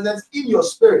godliness is present in your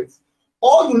spirit.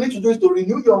 All you need to do is to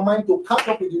renew your mind to catch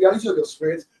up with the reality of your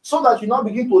spirit, so that you now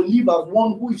begin to live as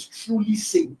one who is truly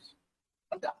saved.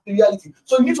 And that's the reality.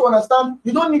 So you need to understand,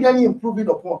 you don't need any improving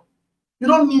upon. You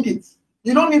don't need it.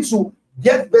 You don't need to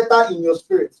get better in your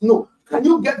spirit. No. Can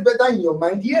you get better in your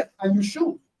mind? Yes, and you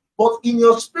should. But in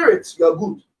your spirit, you are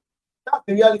good. That's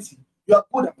the reality. You are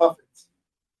good and perfect.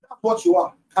 That's what you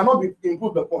are. Cannot be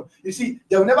improved upon. You see,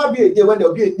 there will never be a day when there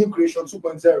will be a new creation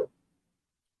 2.0.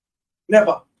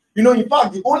 Never. In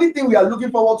fact, the only thing we are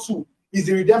looking forward to is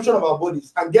the redemption of our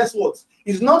bodies. And guess what?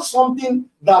 It's not something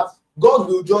that God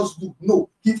will just do. No,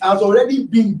 it has already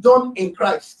been done in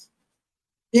Christ.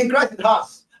 In Christ it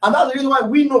has. And that's the reason why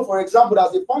we know, for example, that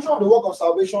as a function of the work of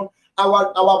salvation,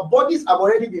 our bodies have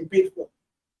already been paid for.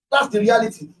 That's the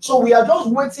reality. So we are just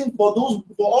waiting for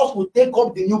us to take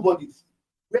up the new bodies.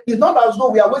 It's not as though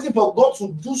we are waiting for God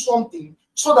to do something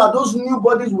so that those new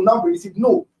bodies will now be received.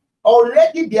 No.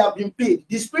 Already they have been paid.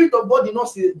 The Spirit of God in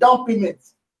us is a down payment.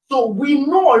 So we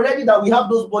know already that we have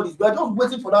those bodies. We are just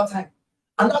waiting for that time.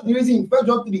 And that's the reason in 1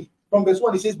 John 3, from verse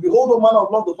 1, it says, "Behold, the manner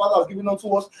of love the Father has given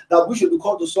unto us, that we should be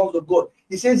called the sons of God."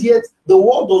 He says, "Yet the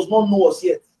world does not know us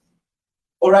yet."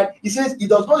 All right. He says, "It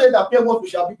does not yet appear what we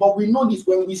shall be, but we know this: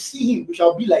 when we see him, we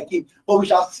shall be like him, but we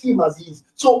shall see him as he is."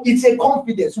 So it's a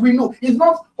confidence. We know it's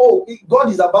not, God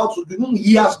is about to do. No,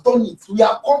 he has done it. We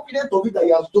are confident of it that he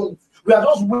has done it. We are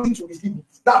just waiting to receive it.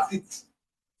 That's it.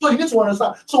 So you need to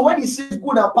understand. So when he says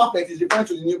good and perfect, he's referring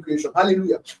to the new creation.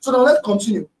 Hallelujah. So now let's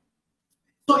continue.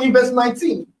 So in verse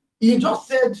 19, he just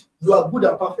said you are good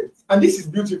and perfect. And this is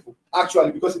beautiful,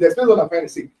 actually, because it explains what I'm trying to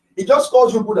say. He just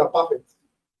calls you good and perfect.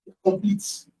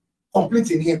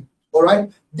 Complete in him. All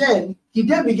right. Then he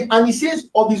begins, and he says,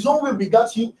 "Of his own will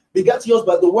begat us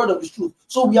by the word of his truth."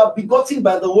 So we are begotten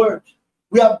by the word.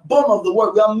 We are born of the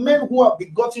word. We are men who are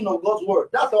begotten of God's word.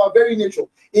 That's our very nature,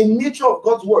 a nature of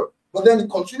God's word. But then he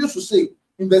continues to say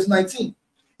in verse 19,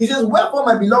 he says, "Wherefore,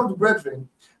 my beloved brethren,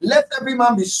 let every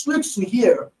man be swift to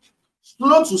hear,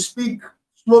 slow to speak,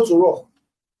 slow to wrath."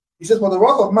 He says, "For the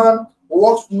wrath of man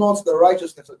works not the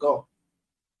righteousness of God."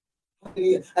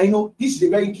 I know this is a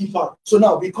very key part. So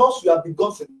now, because you are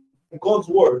begotten in God's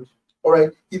word, all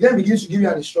right, he then begins to give you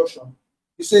an instruction.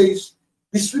 He says,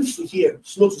 "Be swift to hear,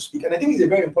 slow to speak." And I think it's a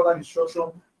very important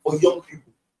instruction for young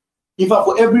people. In fact,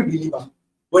 for every believer,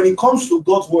 when it comes to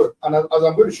God's word, and as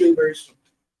I'm going to show you very soon,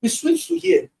 be swift to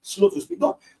hear, slow to speak.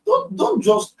 Don't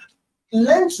just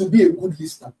learn to be a good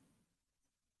listener.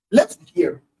 Let's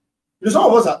hear. Some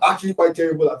of us are actually quite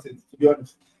terrible at it, to be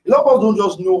honest. A lot of us don't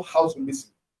just know how to listen.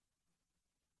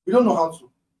 We don't know how to.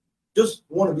 Just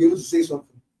want to be able to say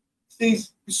something. He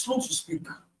says, be slow to speak.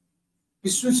 Be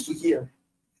swift to hear.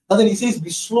 And then he says, be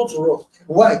slow to wrath.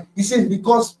 Why? He says,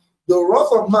 because the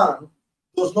wrath of man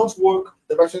does not work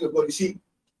the direction of God. You see,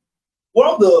 one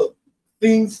of the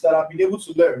things that I've been able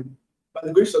to learn by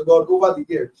the grace of God over the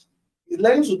years is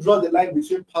learning to draw the line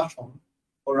between passion,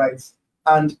 all right,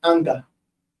 and anger.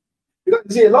 Because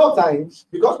you see, a lot of times,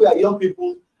 because we are young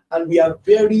people and we are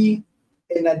very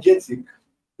energetic,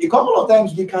 a couple of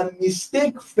times we can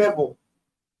mistake fervor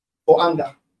for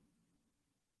anger.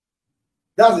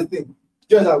 That's the thing.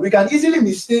 We can easily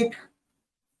mistake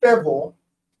fervor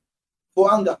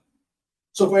for anger.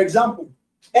 So, for example,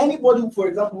 anybody,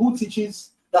 who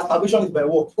teaches that salvation is by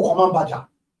works, command badger,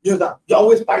 you know that you're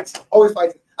always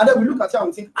fighting, and then we look at you and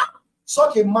we think,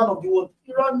 such a man of the world.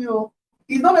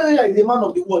 He's not necessarily a man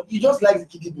of the world. He just likes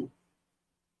Gidido.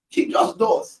 He just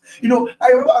does.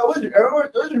 I always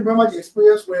remember the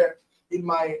experience where in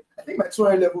my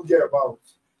 200 level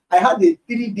thereabouts, I had a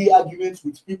 3-day argument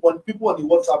with people on the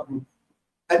WhatsApp group.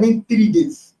 3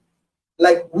 days.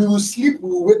 Like, we will sleep, we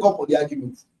will wake up for the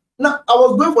argument. Now, I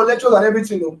was going for lectures and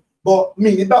everything, but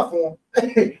me,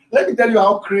 let me tell you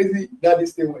how crazy that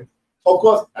this thing went. Of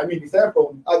course, it started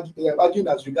from arguing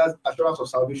as regards assurance of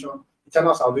salvation,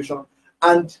 eternal salvation,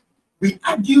 and we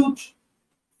argued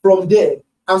from there.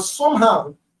 And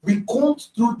somehow we combed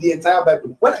through the entire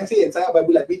Bible. When I say entire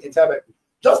Bible, I mean entire Bible.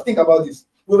 Just think about this.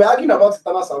 We were arguing about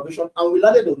eternal salvation and we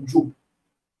landed on Job.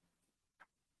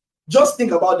 Just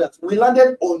think about that. We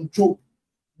landed on Job.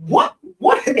 What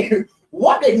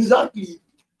exactly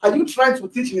are you trying to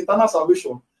teach in eternal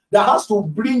salvation that has to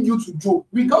bring you to Job?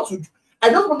 We got to. I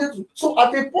just wanted to. So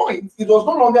at a point, it was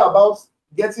no longer about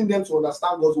getting them to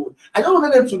understand God's word. I just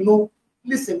wanted them to know.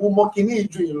 Listen, we're mocking you.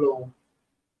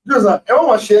 Because everyone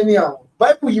was sharing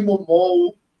Bible,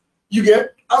 you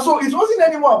get, and so it wasn't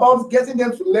anymore about getting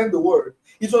them to learn the word.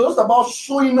 It was just about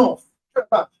showing off,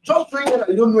 just showing them that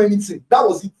they don't know anything. That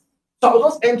was it. So I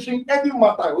was just entering any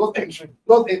matter. I was entering.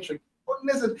 But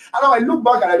listen, and now I look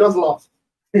back and I just laugh.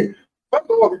 First of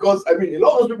all, because a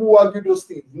lot of people who argue those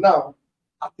things now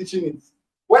are teaching it.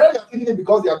 Whether they are teaching it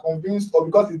because they are convinced or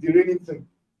because it's the reigning thing,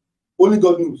 only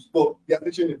God knows. But they are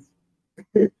teaching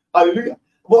it. Hallelujah.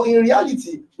 But in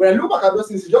reality, when I look back at those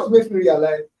things, it just makes me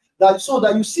realize that so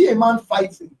that you see a man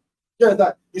fighting,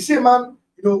 that you see a man,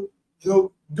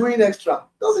 doing extra,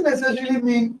 doesn't necessarily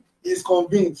mean he's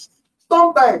convinced.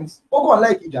 Sometimes, Ogo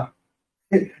like Ija.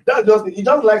 That's just it. He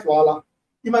just likes Wala.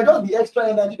 It might just be extra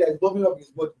energy that is bubbling up his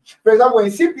body. For example, when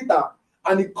you see Peter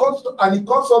and he cuts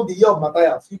off the ear of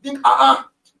Matthias, you think,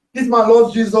 this man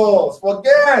loves Jesus.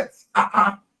 Forget.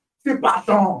 See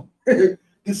passion.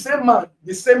 The same man,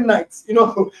 the same night, in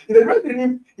the very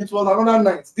dream, it was another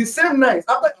night. The same night,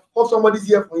 after I cut somebody's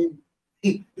ear for him,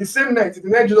 the same night, he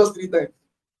denied Jesus 3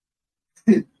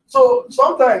 times. So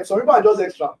sometimes some people are just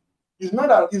extra. It's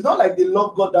not like they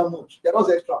love God that much. They're just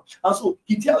extra. And so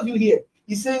he tells you here,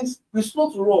 he says, we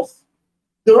slow to wrath.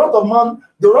 The wrath of man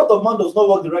does not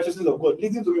work the righteousness of God,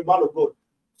 leading to a man of God.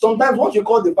 Sometimes what you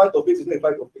call the fight of faith is not a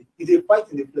fight of faith. It's a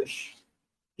fight in the flesh.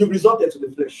 You've resorted to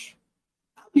the flesh.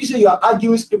 You say you are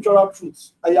arguing scriptural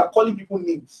truths and you are calling people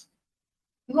names.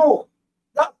 No,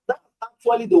 that's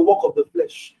actually the work of the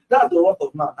flesh. That's the wrath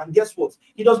of man. And guess what?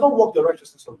 He does not work the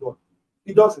righteousness of God.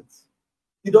 He doesn't.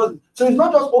 He doesn't. So it's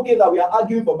not just okay that we are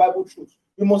arguing for Bible truth.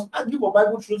 We must argue for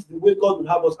Bible truth the way God would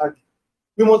have us argue.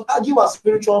 We must argue as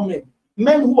spiritual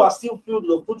men who are still filled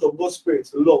with the fruit of God's Spirit,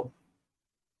 love.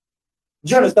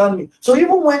 Do you understand me? So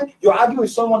even when you're arguing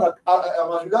with someone that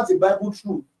regards a Bible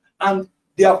truth and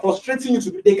they are frustrating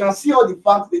you they can see all the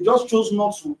facts, they just chose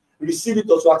not to receive it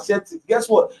or to accept it. Guess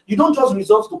what? You don't just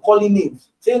resort to calling names.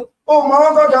 Saying, oh,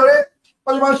 Mama Jare,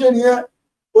 what you mentioned here?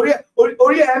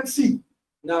 Ori MC.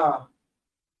 Nah,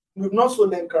 we've not so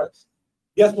named Christ.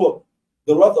 Guess what?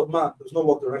 The wrath of man does not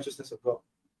work the righteousness of God.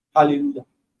 Hallelujah.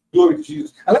 Glory to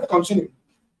Jesus. And let's continue.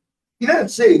 He then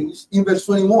says in verse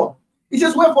 21, he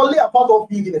says, wherefore lay apart all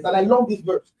filthiness. And I love this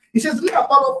verse. He says, lay apart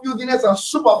all filthiness and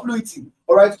superfluity,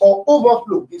 all right, or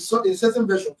overflow in certain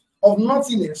versions of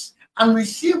naughtiness, and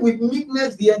receive with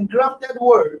meekness the engrafted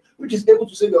word, which is able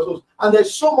to save your souls. And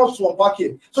there's so much to unpack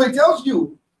here. So he tells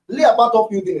you, lay apart all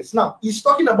filthiness. Now, he's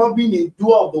talking about being a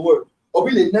doer of the word, or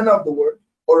being a learner of the word,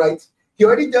 all right? He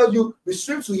already tells you, be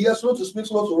swift to hear, slow to speak,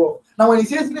 slow to wrath. Now, when he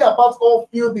says lay apart all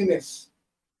filthiness,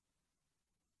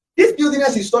 this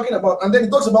filthiness he's talking about, and then he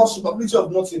talks about superfluity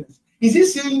of naughtiness. Is he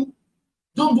saying,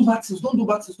 don't do bad things, don't do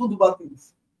bad things, don't do bad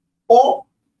things? Or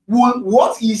will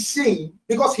what he's saying,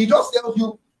 because he just tells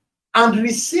you, and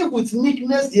receive with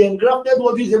meekness the engrafted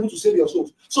word which is able to save your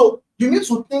souls. So you need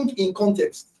to think in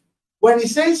context. When he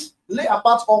says, lay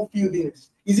apart all filthiness,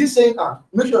 is he saying,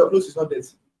 make sure your clothes is not dirty?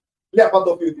 Lay apart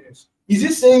all filthiness. Is he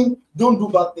saying, don't do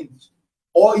bad things?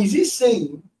 Or is he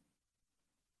saying,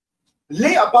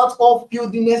 lay apart all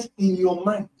filthiness in your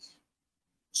mind?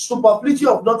 Superfluity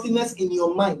of naughtiness in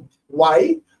your mind.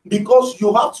 Why? Because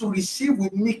you have to receive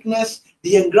with meekness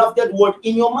the engrafted word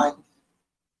in your mind.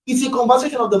 It's a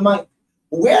conversation of the mind.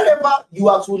 Wherever you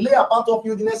are to lay apart all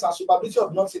filthiness and superfluity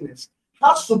of naughtiness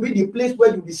has to be the place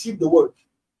where you receive the word.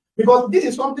 Because this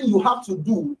is something you have to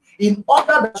do in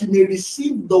order that you may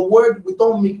receive the word with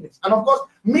all meekness. And of course,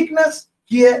 meekness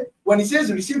here, when he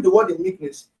says receive the word in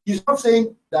meekness, he's not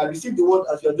saying that receive the word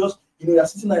as you're just, you're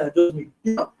sitting there and just meek.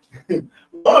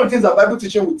 One of the things that Bible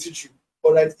teaching will teach you,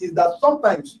 all right, is that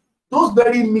sometimes those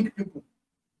very meek people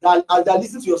that as they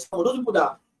listen to your sermon, those people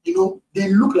that,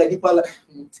 they look like people.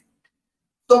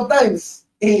 Sometimes,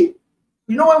 when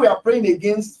we are praying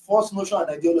against false notion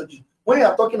and ideology, when you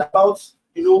are talking about,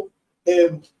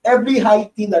 every high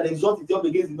thing that exalts itself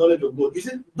against the knowledge of God, you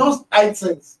see, those high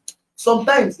things,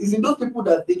 sometimes it's in those people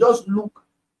that they just look.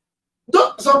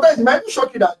 Sometimes it might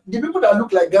shock you that the people that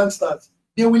look like gangsters,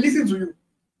 they will listen to you.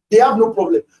 They have no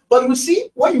problem. But you see,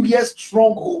 when you hear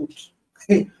stronghold,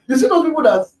 you see those people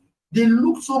that they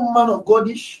look so man of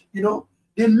God-ish,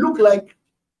 they look like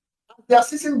they are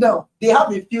sitting down. They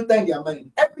have a filter in their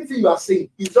mind. Everything you are saying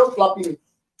is just flapping it.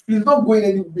 It's not going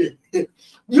anywhere.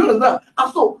 You understand?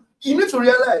 And so you need to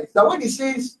realize that when he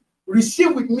says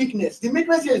receive with meekness, the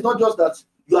meekness here is not just that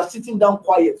you are sitting down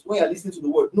quiet when you are listening to the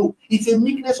word. No, it's a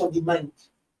meekness of the mind.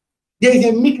 There is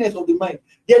a meekness of the mind.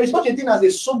 There is such a thing as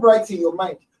a sobriety in your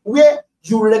mind, where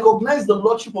you recognize the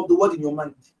lordship of the word in your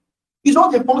mind. It's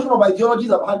not a function of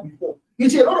ideologies I've had before. You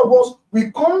see, a lot of us,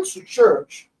 we come to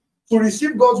church to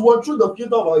receive God's word through the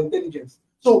filter of our intelligence.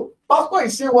 So, pastor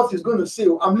is saying what he's going to say.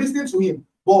 I'm listening to him,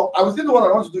 but I will still do what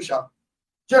I want to do, sharp.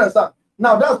 Do you understand?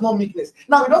 Now, that's not meekness.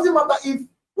 Now, it doesn't matter if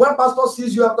when pastor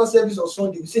sees you after service on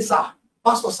Sunday, you say, sir,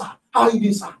 pastor, sir, how are you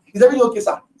doing, sir? Is everything okay,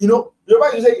 sir? You're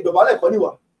about to say,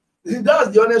 that's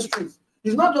the honest truth.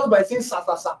 It's not just by saying, sir,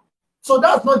 sir, sir. So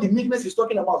that's not the meekness he's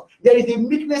talking about. There is a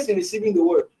meekness in receiving the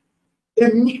word. A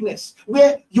meekness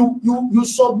where you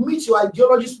submit your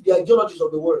ideologies to the ideologies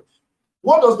of the word.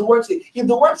 What does the word say? If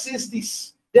the word says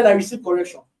this, then I receive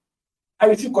correction. I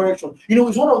receive correction. You know,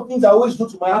 it's one of the things I always do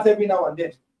to my heart every now and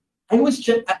then. I always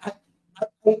check.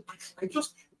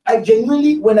 I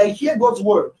genuinely, when I hear God's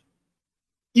word,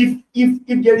 if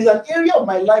there is an area of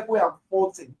my life where I'm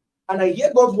faulting, and I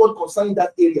hear God's word concerning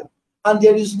that area, and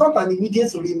there is not an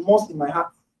immediate remorse in my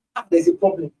heart, there's a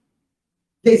problem.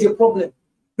 There's a problem.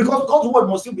 Because God's word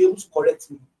must still be able to correct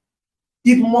me.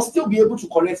 It must still be able to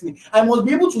correct me. I must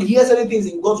be able to hear certain things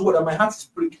in God's word and my heart is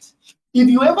pricked. If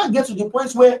you ever get to the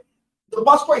point where the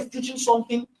pastor is teaching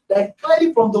something that is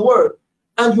clearly from the word,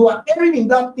 and you are erring in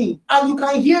that thing, and you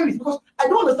can hear it, because I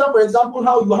don't understand, for example,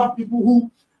 how you have people who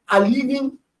are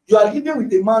living, you are living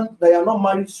with a man that you are not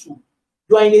married to.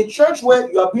 You are in a church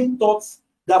where you are being taught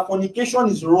that fornication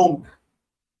is wrong.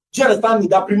 Do you understand me?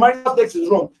 That premarital sex is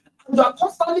wrong. And you are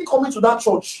constantly coming to that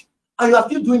church, and you are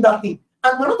still doing that thing.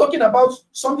 And we're not talking about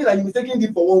something that you mistakenly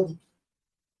did for 1 week.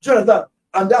 Do you understand?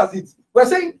 And that's it. We're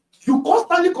saying you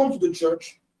constantly come to the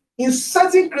church in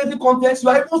certain creative contexts, you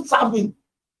are even serving,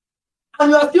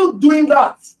 and you are still doing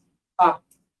that.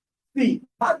 See,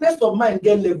 hardness of mind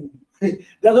get level. There's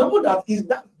a people that is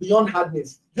that beyond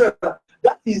hardness.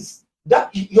 That is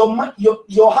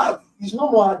your heart is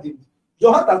no more hardened.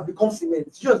 Your heart has become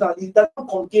cement. It doesn't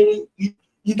contain it.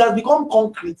 It has become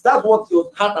concrete. That's what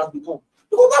your heart has become.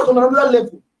 Because that's on another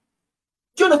level.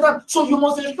 Do you understand? So you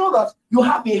must ensure that you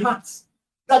have a heart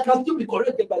that can still be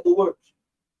corrected by the word.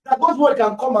 That God's word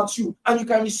can come at you and you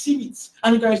can receive it,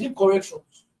 and you can receive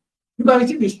corrections. You can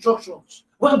receive instructions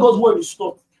when God's word is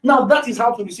taught. Now that is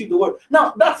how to receive the word.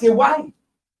 Now that's a why.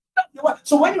 That's a why.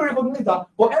 So when you recognize that,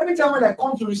 but every time when I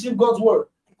come to receive God's word,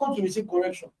 I come to receive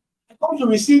correction. I come to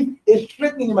receive a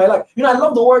straightening in my life. You know, I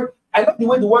love the word. I love the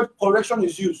way the word correction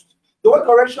is used. The word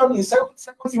correction in 2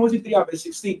 Timothy 3 and verse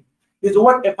 16 is the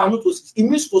word epanotosis. It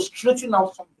means to straighten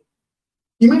out something.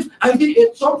 It means, I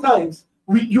think sometimes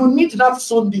you need that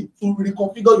Sunday to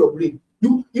reconfigure your brain.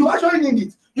 You actually need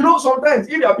it. You know, sometimes,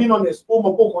 if you are being honest,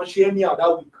 you share anyhow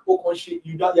that week.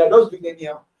 You are just doing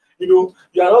anyhow. You know,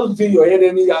 you are not doing your head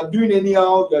anyhow, you are doing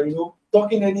anyhow, you are, you know,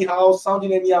 talking anyhow,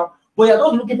 sounding anyhow. But you are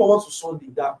not looking forward to Sunday.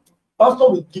 That pastor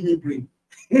will give me brain.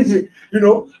 You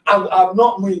know, I'm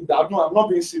not doing that. No, I'm not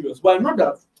being serious. But I know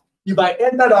that if I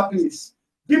enter that place,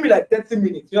 give me like 30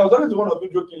 minutes. You know, I was talking to one of you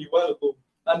jokingly a while ago,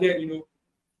 and then, you know,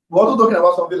 we're also talking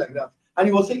about something like that. And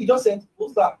he was saying, he just said,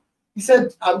 what's that? He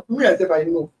said, I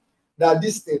know that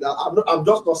this thing, that I'm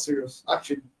just not serious,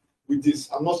 actually, with this.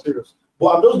 I'm not serious.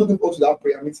 But I'm just looking forward to that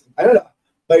prayer meeting. I know that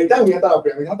by the time we enter that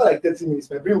prayer meeting, after like 30 minutes,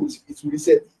 my brain will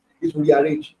reset, it will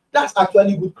rearrange. That's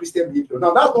actually good Christian behavior.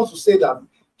 Now, that's not to say that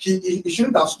he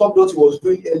shouldn't have stopped what he was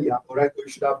doing earlier, all right? Or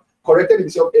he should have corrected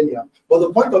himself earlier. But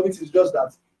the point of it is just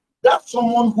that that's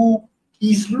someone who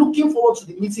is looking forward to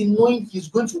the meeting, knowing he's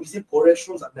going to receive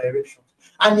corrections and directions.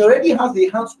 And he already has a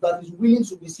heart that is willing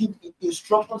to receive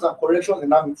instructions and corrections in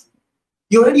that meeting.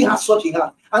 He already has such a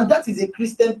heart. And that is a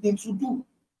Christian thing to do.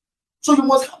 So you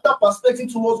must have that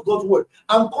perspective towards God's word.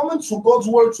 I'm coming to God's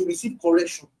word to receive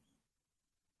correction.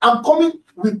 I'm coming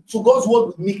to God's word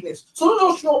with meekness. So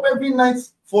don't show up every night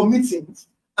for meetings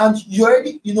and you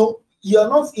already, you know, you're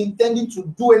not intending to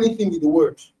do anything with the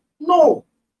word. No.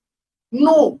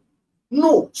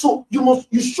 So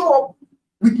you show up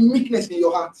with meekness in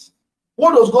your heart.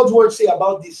 What does God's word say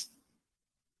about this?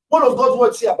 What does God's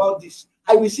word say about this?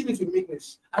 I receive it with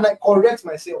meekness and I correct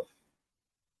myself.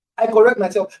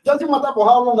 Doesn't matter for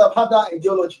how long I've had that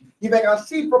ideology. If I can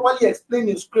see it properly explained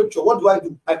in scripture, what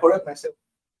do? I correct myself.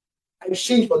 I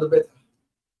change for the better.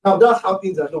 Now that's how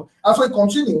things are done. And so it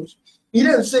continues. He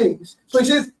then says,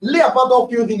 lay apart all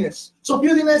filthiness. So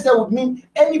filthiness that would mean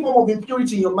any form of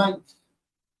impurity in your mind,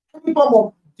 any form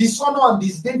of dishonor and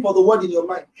disdain for the word in your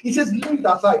mind. He says, lay it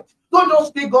aside. Don't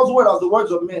just take God's word as the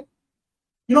words of men.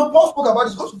 You know, Paul spoke about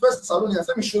this. Go to 1 Thessalonians.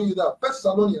 Let me show you that. 1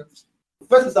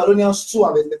 Thessalonians 2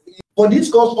 and verse 13. For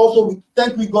this cause also we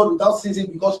thank we God without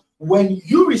ceasing, because when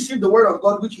you receive the word of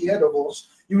God which you heard of us,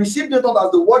 you received it not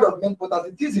as the word of men, but as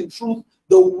it is in truth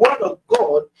the word of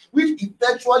God, which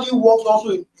effectually works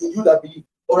also in you that believe.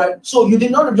 All right. So you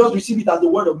did not just receive it as the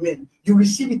word of men, you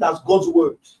receive it as God's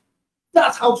word.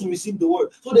 That's how to receive the word.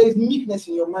 So there is meekness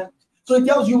in your mind. So it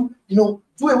tells you, you know,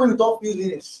 do away with all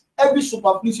filthiness, every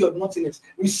superfluity of naughtiness,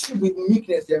 receive with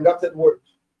meekness the engrafted word.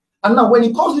 And now, when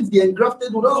he calls it the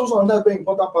engrafted word, that's also another very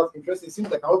important part. Interesting. It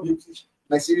seems like I will be able to teach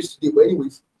my series today. But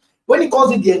anyways, when he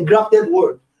calls it the engrafted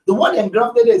word, the word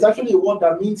engrafted is actually a word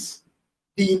that means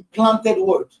the implanted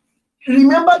word.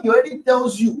 Remember, he already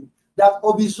tells you that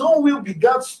of his own will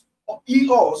begat he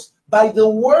us by the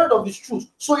word of his truth.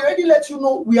 So he already lets you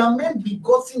know we are meant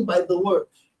begotten by the word.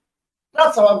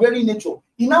 That's our very nature.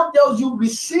 He now tells you,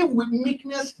 receive with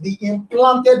meekness the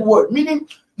implanted word, meaning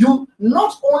you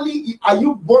not only are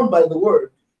you born by the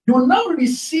word, you now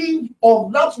receive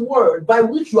of that word by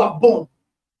which you are born.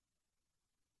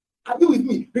 Are you with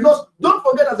me? Because don't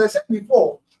forget, as I said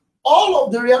before, all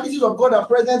of the realities of God are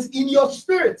present in your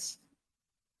spirit.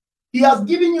 He has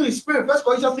given you his spirit. 1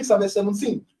 Corinthians 6 and verse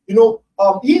 17.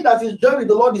 He that is joined with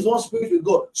the Lord is one spirit with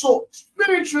God. So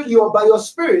spiritually, or by your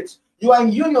spirit, you are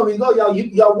in union with God.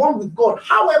 You are one with God.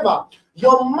 However,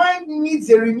 your mind needs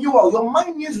a renewal. Your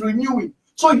mind needs renewing.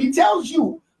 So he tells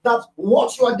you that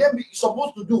what you are then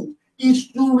supposed to do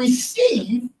is to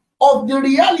receive of the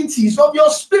realities of your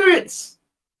spirits.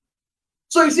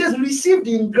 So he says, receive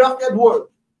the engrafted word,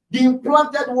 the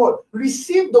implanted word.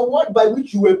 Receive the word by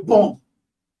which you were born.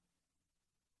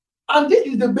 And this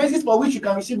is the basis for which you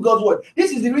can receive God's word.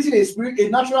 This is the reason a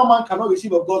natural man cannot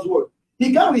receive of God's word.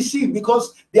 He can't receive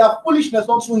because they are foolishness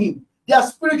unto him. They are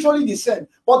spiritually discerned.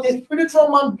 But a spiritual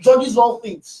man judges all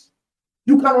things.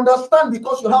 You can understand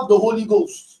because you have the Holy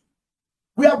Ghost.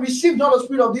 We have received not the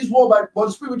spirit of this world, but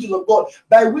the spirit which is of God,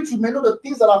 by which we may know the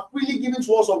things that are freely given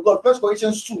to us of God. 1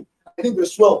 Corinthians 2, I think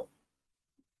verse 12.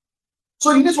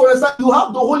 So you need to understand, you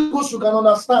have the Holy Ghost, you can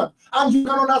understand. And you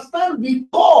can understand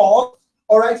because,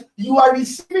 all right, you are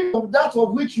receiving of that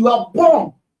of which you are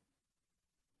born.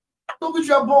 That of which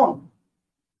you are born.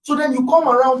 So then you come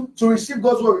around to receive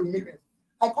God's word with meekness.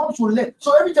 I come to learn.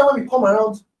 So every time when we come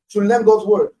around to learn God's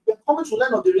word, we're coming to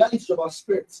learn of the realities of our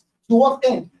spirits. To what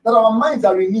end? That our minds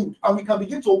are renewed and we can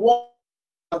begin to walk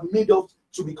as made us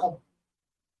to become.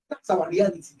 That's our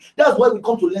reality. That's why we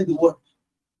come to learn the word.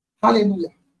 Hallelujah.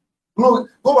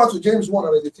 Go back to James 1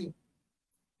 verse 18.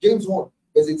 James 1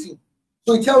 verse 18.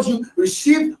 So it tells you,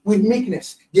 receive with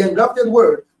meekness the engrafted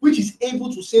word, which is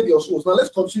able to save your souls. Now let's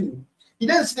continue. He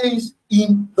then says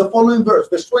in the following verse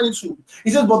 22,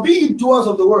 he says, but be ye doers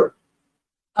of the word,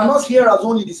 and not hearers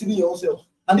only, deceiving yourselves.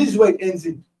 And this is where it ends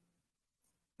in.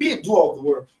 Be a doer of the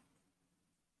word.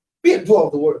 Be a doer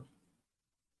of the word.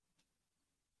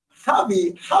 Have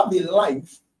a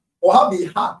life or have a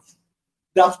heart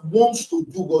that wants to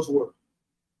do God's word.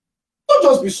 Don't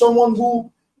just be someone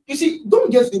who, you see,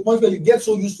 don't get to the point where you get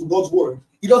so used to God's word,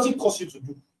 it doesn't cost you to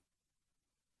do.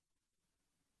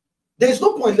 There is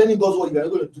no point learning God's word if you're not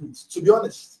going to do it. To be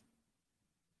honest,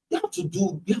 you have to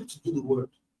do the word.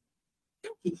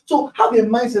 So have a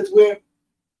mindset where,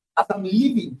 as I'm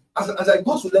living, as I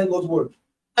go to learn God's word,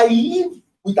 I live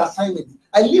with assignment.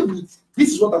 I live with,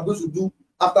 this is what I'm going to do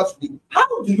after today.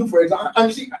 How do you, for example, and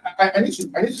you see,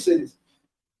 I need to say this.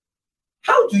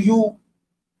 How do you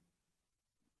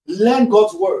learn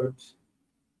God's word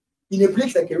in a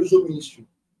place like a result ministry,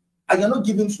 and you're not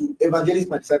given to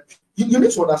evangelism and discipleship? You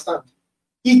need to understand.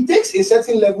 It takes a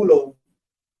certain level of,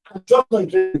 I'm just not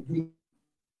interested in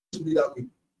to be that way.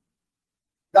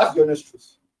 That's the honest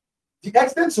truth. The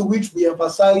extent to which we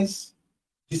emphasize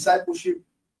discipleship,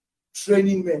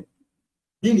 training men,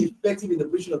 being effective in the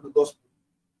preaching of the gospel.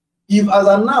 If as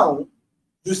of now,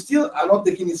 you still are not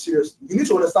taking it seriously, you need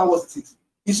to understand what it is.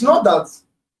 It's not that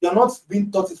you're not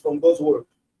being taught it from God's word.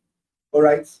 All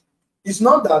right? It's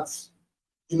not that,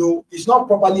 it's not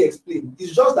properly explained.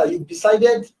 It's just that you've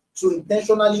decided to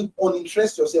intentionally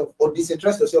uninterest yourself or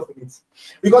disinterest yourself in it.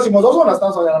 Because you must also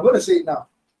understand something, I'm going to say it now,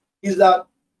 is that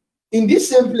in this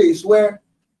same place where,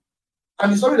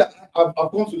 and it's something that I've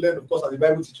come to learn, of course, as a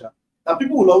Bible teacher, that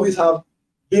people will always have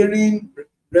varying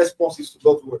responses to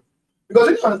God's word. Because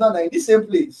you need to understand that in this same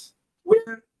place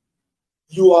where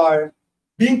you are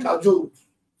being cajoled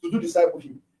to do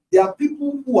discipleship, there are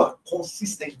people who are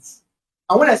consistent.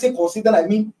 And when I say consistent, I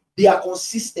mean they are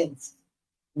consistent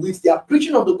with their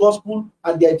preaching of the gospel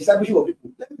and their discipleship of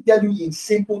people. Let me tell you in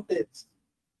simple terms,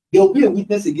 there will be a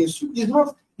witness against you. It's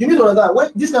not, you need to understand,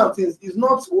 when this kind of things is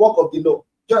not work of the law.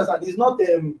 Do you understand?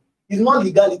 It's not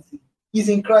legality. It's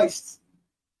in Christ.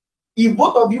 If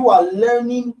both of you are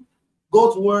learning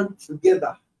God's word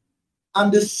together,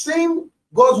 and the same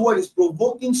God's word is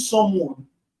provoking someone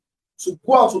to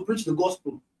go out to preach the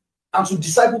gospel and to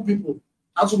disciple people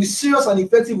and to be serious and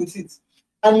effective with it,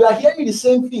 and you are hearing the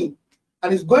same thing,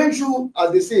 and it's going through,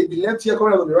 as they say, the left ear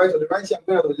coming out of the right, or the right ear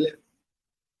coming out of the left,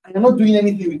 and you're not doing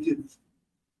anything with it,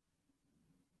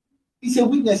 it's a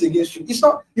witness against you. It's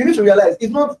not, you need to realize,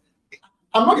 it's not,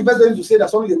 I'm not the best person to say that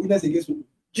something is a witness against you.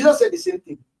 Jesus said the same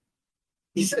thing.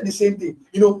 He said the same thing.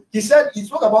 He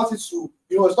spoke about it to,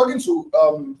 he was talking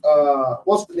to,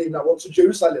 what's the name now? To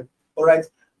Jerusalem. All right.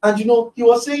 And, he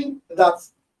was saying that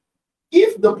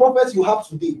if the prophets you have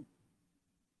today,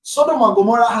 Sodom and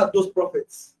Gomorrah had those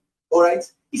prophets, all right,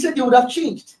 he said they would have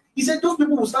changed. He said those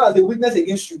people will stand as a witness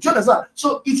against you. Do you understand?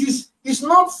 So it's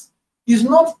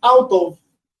not out of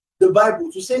the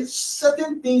Bible to say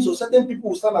certain things or certain people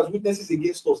will stand as witnesses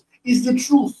against us. It's the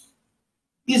truth.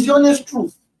 It's the honest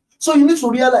truth. So you need to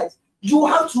realize you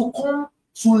have to come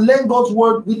to learn God's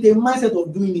word with a mindset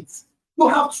of doing it. You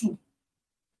have to.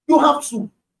 You have to.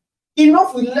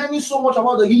 Enough with learning so much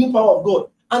about the healing power of God.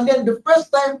 And then the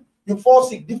first time you fall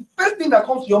sick, the first thing that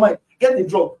comes to your mind, get a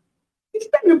drug. It's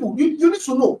people. You need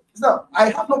to know. Now, I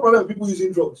have no problem with people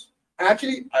using drugs. I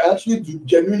actually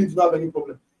genuinely do not have any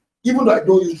problem. Even though I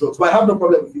don't use drugs, but I have no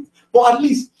problem with it. But at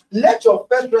least let your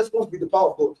first response be the power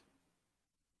of God.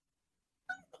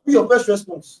 Be your first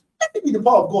response. Let it be the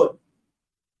power of God.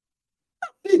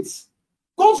 It's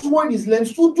God's word is learned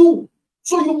to do.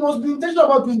 So you must be intentional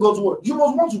about doing God's word. You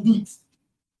must want to do it.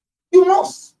 You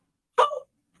must. How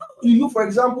do you, for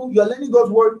example, you are learning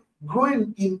God's word,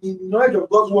 growing in knowledge of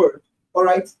God's word, all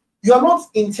right? You are not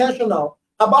intentional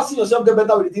about seeing yourself get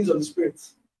better with the things of the Spirit.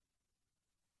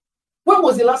 When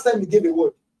was the last time you gave a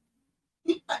word?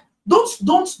 Don't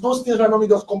those things randomly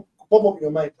just pop up in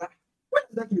your mind. When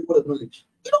is that give a word of knowledge?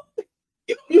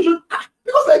 You should,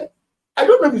 because like I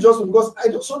don't know if it's just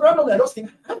because randomly I just think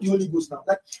I have the Holy Ghost now.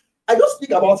 Like I just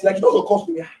think about it, like it doesn't cost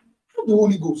me. I have the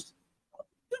Holy Ghost.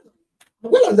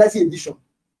 When does I see a vision?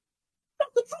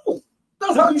 That's the truth.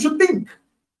 That's how you should think.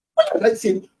 When does I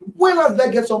say, when does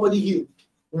I get somebody healed?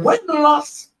 When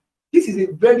last? This is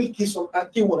a very key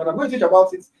one, and I'm going to teach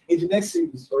about it in the next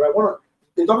series. All right,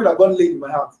 the topic that God laid in my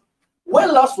heart.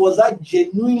 When last was I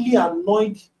genuinely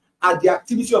annoyed at the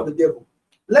activity of the devil?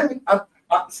 Let me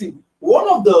see. One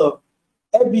of the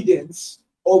evidence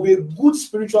of a good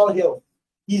spiritual health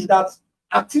is that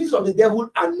activities of the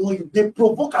devil annoy you. They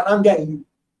provoke an anger in you.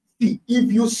 See,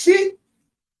 if you see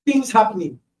things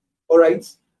happening, all right,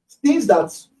 things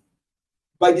that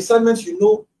by discernment you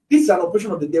know this is an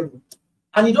operation of the devil,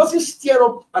 and it doesn't stir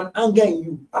up an anger in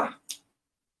you.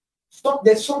 Stop.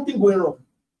 There's something going on.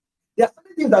 There are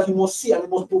certain things that you must see and it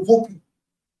must provoke you.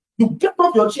 You get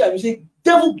off your chair and you say,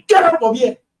 "Devil, get out of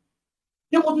here."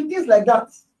 There must be things like that.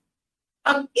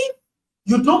 And if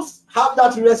you don't have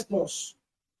that response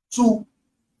to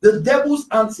the devil's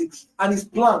antics and his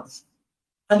plans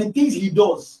and the things he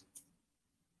does,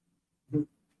 you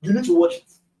need to watch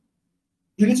it.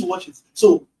 You need to watch it.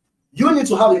 So you need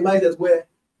to have a mindset where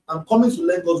I'm coming to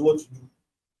learn God's word to do.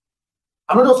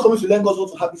 I'm not just coming to learn God's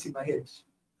word to have this in my head.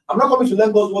 I'm not coming to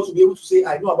learn God's word to be able to say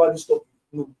I know about this stuff.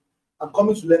 No, I'm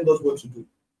coming to learn God's word to do.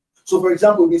 So, for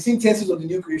example, we've seen tenses of the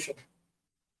new creation.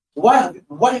 Why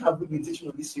have we been teaching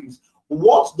on this series?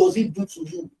 What does it do to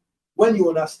you when you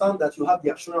understand that you have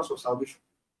the assurance of salvation?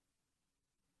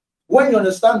 When you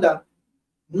understand that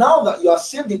now that you are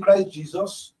saved in Christ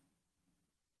Jesus,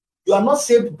 you are not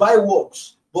saved by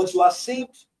works, but you are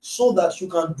saved so that you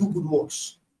can do good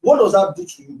works. What does that do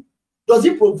to you? Does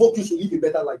it provoke you to live a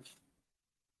better life?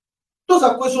 Those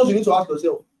are questions you need to ask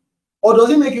yourself. Or does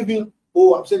it make you feel,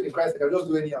 oh, I'm saved in Christ, I can just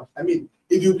do anyhow? I mean,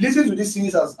 if you listen to this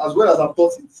series as well as I've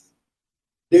taught it,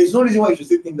 there is no reason why you should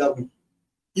still think that way.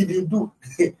 If you do,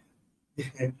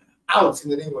 out in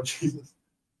the name of Jesus.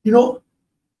 You know,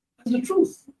 that's the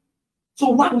truth. So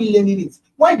why are we learning it?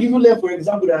 Why do you learn, for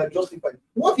example, that I'm justified?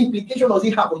 What implication does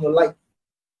it have on your life?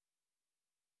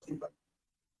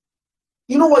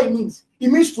 You know what it means? It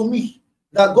means to me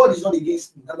that God is not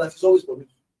against me and that He's always for me.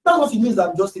 That's what it means that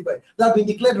I'm justified, that I've been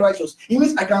declared righteous. It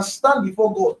means I can stand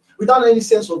before God without any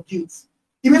sense of guilt.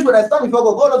 It means when I stand before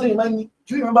God, God doesn't remind me.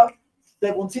 Do you remember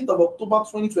 17th of October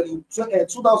 2012?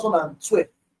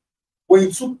 When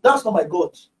you took, that's not my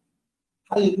God.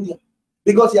 Hallelujah.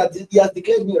 Because he has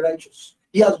declared me righteous.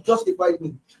 He has justified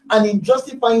me. And in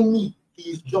justifying me,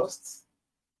 He is just.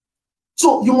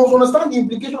 So you must understand the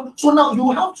implication. So now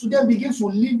you have to then begin to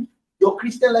live your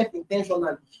Christian life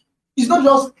intentionally. It's not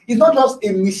just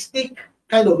a mistake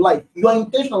kind of life. You are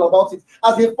intentional about it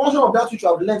as a function of that which you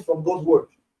have learned from God's word.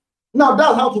 Now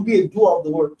that's how to be a doer of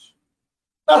the word.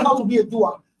 That's how to be a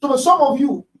doer. So for some of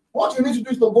you, what you need to do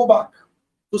is to go back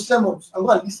to sermons and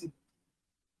go and listen.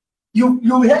 You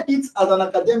heard it as an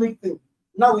academic thing.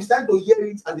 Now it's time to hear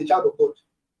it as a child of God.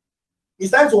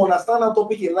 It's time to understand that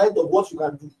topic in light of what you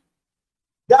can do.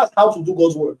 That's how to do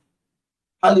God's word.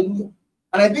 Hallelujah.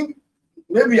 And I think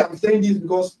maybe I'm saying this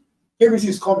because KBC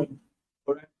is coming.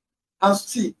 All right. And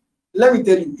see, let me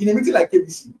tell you, in a meeting like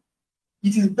KBC,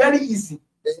 it is very easy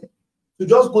to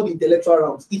just go the intellectual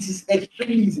rounds. It is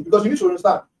extremely easy because you need to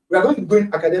understand we are going to go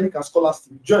in academic and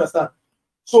scholastic. Do you understand?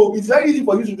 So it's very easy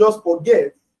for you to just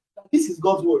forget that this is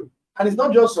God's word. And it's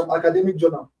not just some academic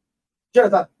journal. Do you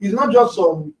understand? It's not just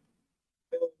some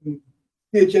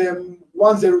HM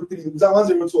 103,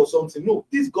 102 or something. No,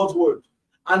 this is God's word.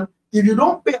 And if you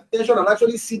don't pay attention and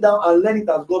actually sit down and learn it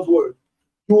as God's word,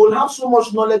 you will have so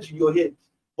much knowledge in your head,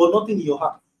 but nothing in your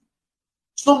heart.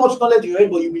 So much knowledge in your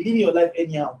head, but you will live your life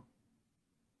anyhow.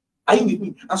 Are you with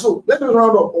me? And so let me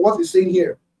round up on what he's saying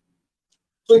here.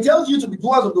 So it tells you to be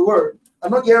doers of the word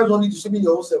and not hearers only, deceiving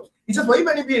your own selves. He says, for if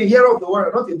any be a hearer of the word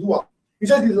and not a doer, he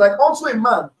says it's like also a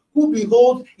man who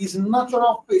beholds his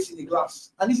natural face in the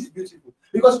glass. And this is beautiful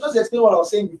because just explain what I was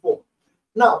saying before.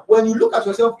 Now, when you look at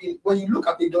yourself when you look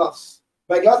at a glass,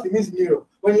 by glass it means mirror.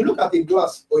 When you look at a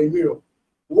glass or a mirror,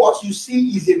 what you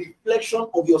see is a reflection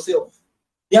of yourself.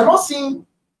 You're not seeing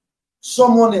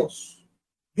someone else.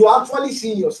 You're actually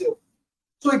seeing yourself.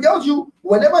 So it tells you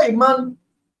whenever a man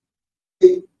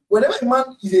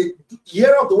is a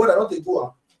hearer of the word and not a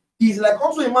doer, he's like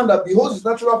also a man that beholds his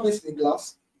natural face in the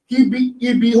glass. He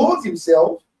beholds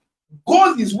himself,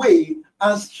 goes his way,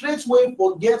 and straightway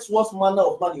forgets what manner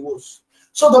of man he was.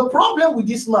 So the problem with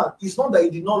this man is not that he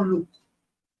did not look.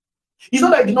 It's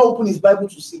not that he did not open his Bible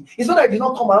to see. It's not that he did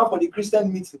not come around for the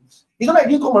Christian meetings. It's not that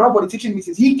he didn't come around for the teaching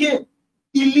meetings. He came.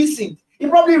 He listened. He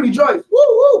probably rejoiced. Woo,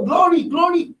 woo, glory,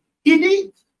 glory. He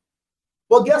did.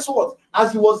 But guess what?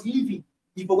 As he was leaving,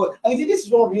 he forgot. And you see, this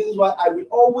is one of the reasons why I will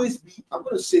always be, I'm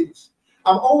going to say this,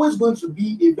 I'm always going to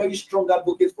be a very strong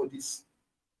advocate for this.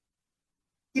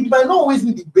 It might not always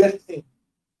be the best thing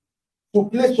to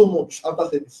play so much after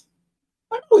service.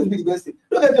 It might not always be the best thing.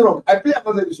 Don't get me wrong. I play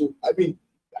after service. So I mean,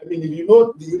 if you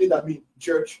know the unit I'm in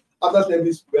church, after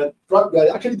service, we are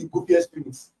actually the goofiest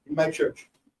students in my church.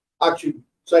 Actually.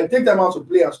 So I take time out to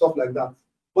play and stuff like that.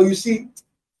 But you see,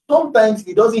 sometimes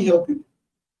it doesn't help you.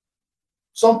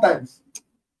 Sometimes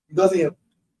it doesn't help.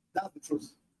 That's the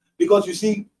truth. Because you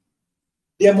see,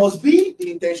 there must be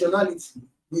the intentionality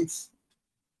with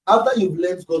after you've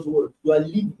learned God's word, you are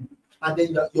living, and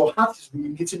then your heart is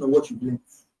ruminating on what you've learned.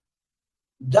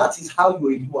 That is how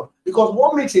you're a doer. Because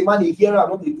what makes a man a hearer and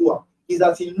not a doer is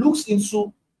that he looks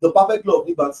into the perfect law of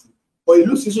liberty, or he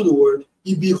looks into the word,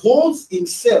 he beholds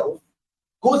himself,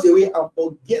 goes away and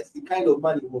forgets the kind of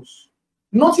man he was.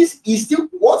 Notice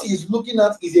what he is looking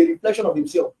at is a reflection of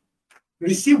himself.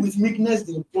 Receive with meekness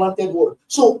the implanted word.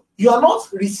 So you are not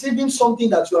receiving something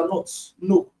that you are not.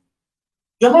 No.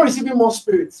 You are not receiving more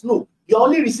spirits. No. You are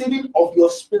only receiving of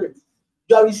your spirit.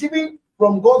 You are receiving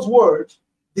from God's word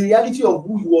the reality of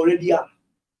who you already are.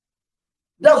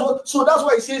 That's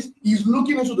why it says he's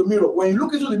looking into the mirror. When you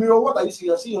look into the mirror, what are you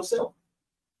seeing? You see yourself.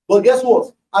 But guess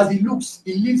what? As he looks,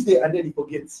 he lives there and then he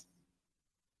forgets.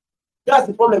 That's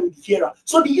the problem with the hearer.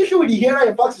 So the issue with the hearer,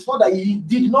 in fact, is not that he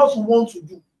did not want to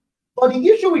do. But the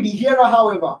issue with the hearer,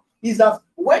 however, is that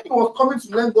when he was coming to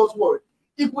learn God's word,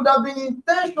 he could have been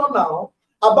intentional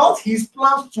about his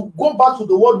plans to go back to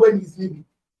the world when he's leaving.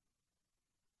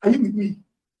 Are you with me?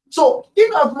 So,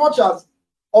 in as much as,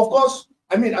 of course,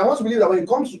 I want to believe that when it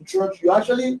comes to church, you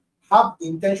actually have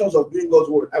intentions of doing God's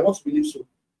word. I want to believe so.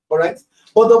 All right?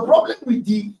 But the problem with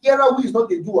the hearer who is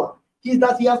not a doer is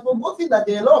that he has forgotten that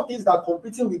there are a lot of things that are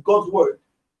competing with God's word.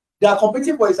 They are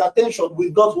competing for his attention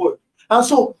with God's word. And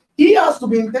so, he has to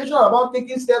be intentional about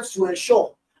taking steps to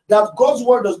ensure that God's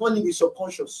word does not leave his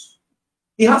subconscious.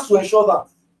 He has to ensure that.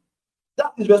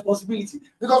 That's his responsibility.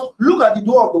 Because look at the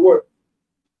doer of the word.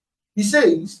 He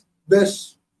says,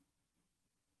 verse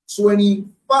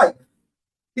 25.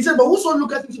 He said, but whoso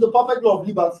looketh into the perfect law of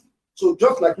liberty. So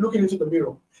just like looking into the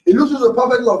mirror, he looks into the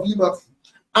perfect law of liberty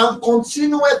and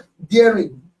continueth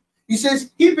therein. He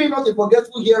says, he be not a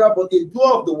forgetful hearer, but a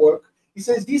doer of the work. He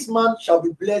says, this man shall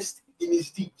be blessed in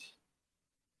his deed.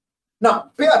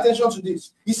 Now, pay attention to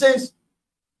this. He says,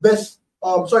 who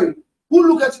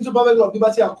looketh into the perfect law of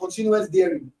liberty and continueth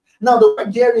therein. Now, the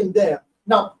word therein there,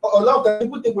 now, a lot of the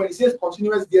people think when he says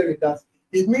continuous therein, that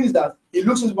it means that he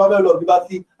looks into the perfect law of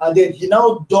liberty and then he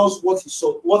now does what he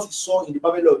saw in the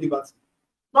perfect law of liberty.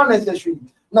 Not necessarily.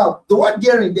 Now, the word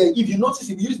therein there, if you notice,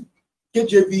 if you use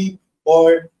KJV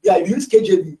if you use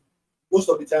KJV most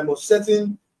of the time or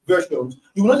certain versions,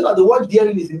 you will notice that the word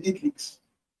therein is in italics.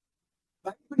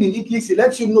 But even in italics, it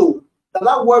lets you know that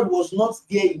that word was not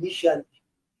there initially.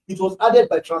 It was added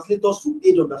by translators to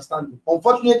aid understanding.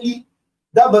 Unfortunately,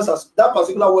 that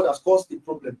particular word has caused a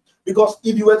problem, because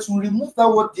if you were to remove that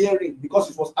word therein because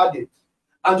it was added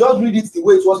and just read it the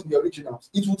way it was in the originals,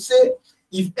 it would say,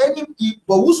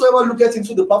 but whosoever looketh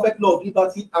into the perfect law of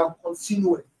liberty and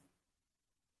continueth.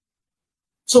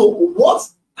 So what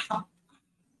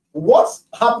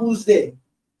happens there?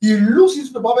 He looks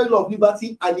into the perfect law of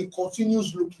liberty and he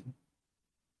continues looking.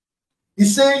 He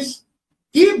says,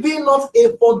 he be not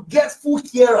a forgetful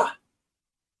hearer,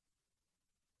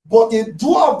 but a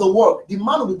doer of the work, the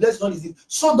man will be blessed on his deed.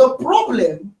 So the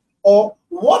problem or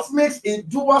what makes a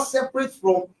doer separate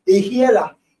from a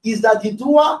hearer is that the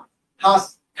doer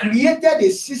has created a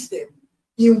system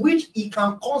in which he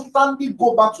can constantly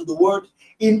go back to the word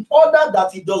in order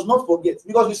that he does not forget.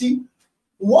 Because you see,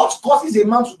 what causes a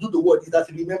man to do the word is that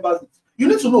he remembers it. You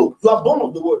need to know you are born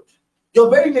of the word. Your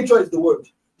very nature is the word.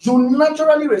 You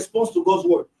naturally respond to God's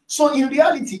word. So in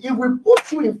reality, if we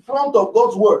put you in front of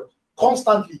God's word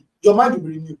constantly, your mind will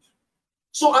be renewed.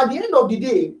 So at the end of the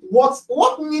day,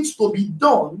 what needs to be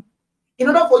done in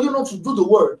order for you not to do the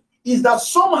word is that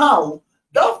somehow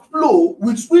that flow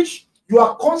with which you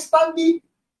are constantly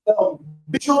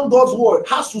beyond God's word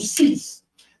has to cease.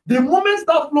 The moment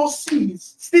that flow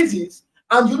ceases,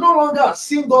 and you no longer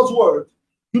sing God's word,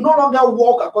 you no longer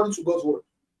walk according to God's word.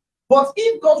 But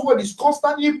if God's word is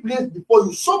constantly placed before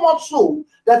you, so much so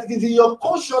that it is in your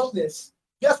consciousness,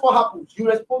 guess what happens? You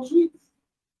respond to it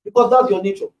because that's your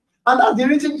nature. And that's the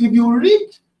reason if you read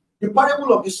the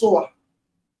parable of the sower,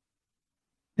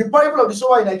 in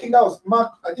I think that was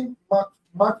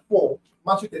Mark 4,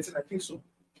 Matthew 13, I think so.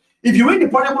 If you read the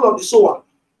parable of the sower,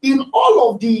 in all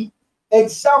of the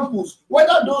examples,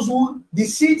 whether the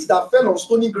seeds that fell on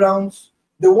stony grounds,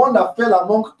 the one that fell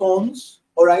among thorns,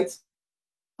 all right,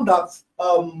 that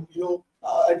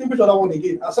I think which other one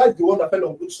again, aside the one that fell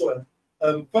on good soil,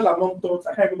 fell among thorns,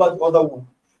 I can't remember the other one.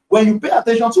 When you pay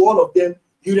attention to all of them,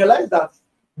 you realize that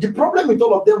the problem with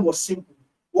all of them was simple,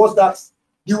 was that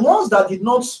the ones that did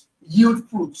not yield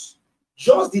fruits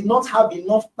just did not have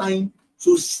enough time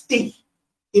to stay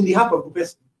in the heart of the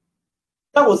person.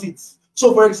 That was it.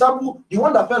 So, for example, the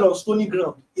one that fell on stony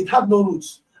ground, it had no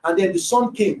roots, and then the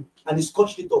sun came and it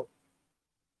scorched it up.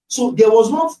 So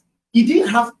he didn't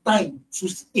have time to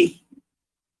stay.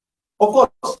 Of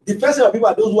course, the first set of people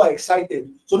are those who are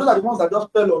excited. So those are the ones that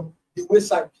just fell on the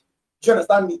wayside. Do you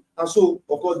understand me? And so,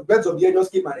 of course, birds of the air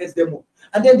just came and ate them up.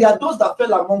 And then there are those that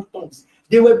fell among thorns.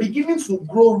 They were beginning to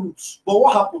grow roots. But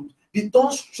what happened? The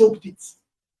thorns choked it.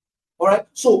 All right.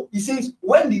 So he says,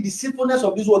 when the deceitfulness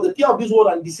of this world, the fear of this world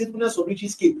and deceitfulness of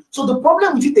riches came. So the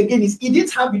problem with it again is it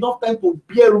didn't have enough time to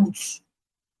bear roots.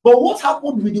 But what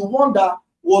happened with the one that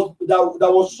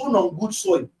was sown on good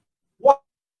soil?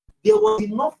 There was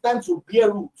enough time to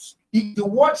bear roots. The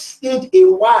word stayed a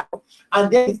while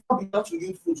and then it began to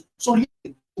yield fruit. So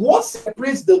what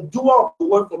separates the doer of the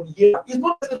word from the hearer is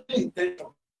not necessarily intention.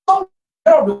 Some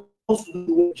of the ones to do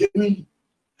the word genuinely.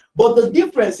 But the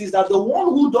difference is that the one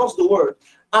who does the word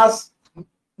has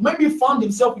maybe found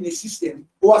himself in a system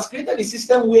or has created a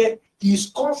system where he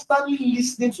is constantly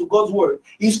listening to God's word.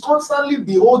 He's constantly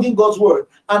beholding God's word.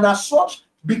 And as such,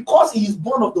 because he is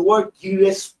born of the word, he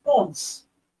responds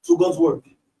to God's word.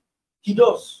 He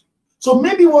does. So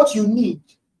maybe what you need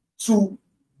to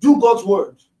do God's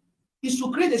word is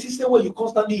to create a system where you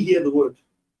constantly hear the word.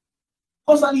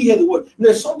 Constantly hear the word.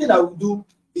 There's something that we do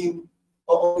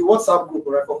on the WhatsApp group,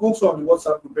 right? For folks who are on the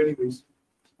WhatsApp group anyways,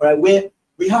 right? Where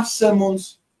we have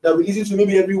sermons that we listen to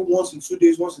maybe every once in 2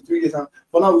 days, once in 3 days. And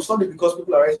for now, we study because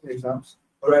people are writing exams,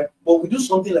 all right? But we do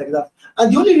something like that.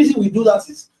 And the only reason we do that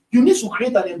is you need to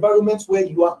create an environment where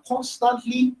you are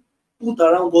constantly put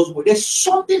around God's word. There's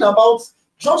something about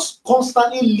just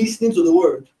constantly listening to the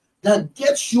word that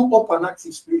gets you up and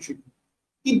active spiritually.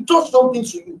 It does something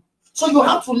to you. So you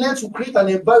have to learn to create an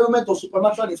environment of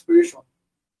supernatural inspiration.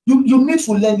 You need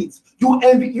to learn it.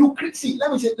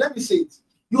 Let me say it.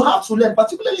 You have to learn,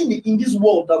 particularly in this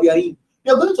world that we are in.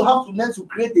 You're going to have to learn to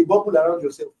create a bubble around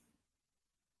yourself.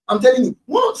 I'm telling you,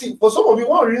 for some of you,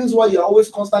 one of the reasons why you're always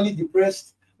constantly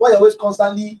depressed, why you're always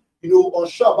constantly,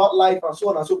 unsure about life and so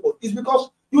on and so forth, is because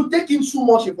you take in too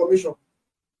much information.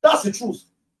 That's the truth.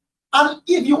 And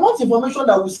if you want information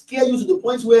that will scare you to the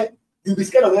point where you'll be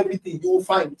scared of everything, you will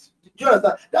find. Do you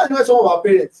understand? That's why some of our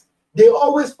parents, they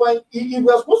always find, if we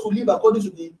are supposed to live according to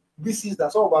the BCs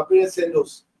that some of our parents send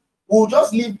us, we'll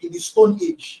just live in the Stone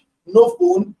Age. No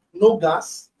phone, no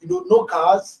gas, no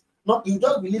cars, you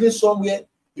just be living somewhere,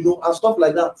 and stuff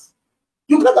like that.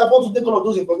 You can't afford to take all of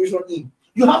those information in.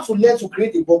 You have to learn to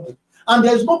create a bubble. And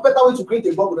there's no better way to create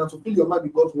a bubble than to fill your mind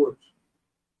with God's word.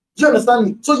 Do you understand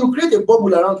me? So you create a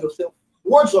bubble around yourself.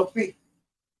 Words of faith,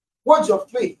 words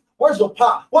of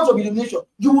power, words of illumination.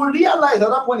 You will realize at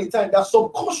that point in time that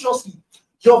subconsciously,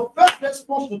 your first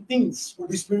response to things will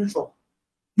be spiritual.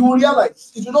 You will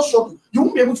realize, it will not shock you. You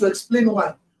won't be able to explain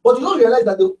why. But you don't realize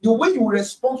that the way you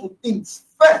respond to things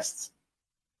first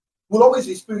will always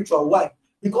be spiritual. Why?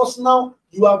 Because now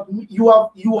you have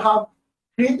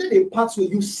created a pathway.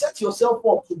 You set yourself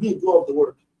up to be a doer of the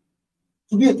word.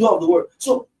 To be a doer of the word.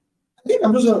 So I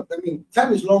think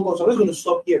time is long gone, so I'm just going to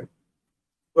stop here.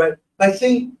 Right? By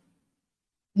saying,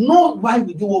 know why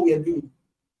we do what we are doing.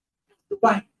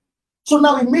 Why? So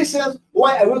now it makes sense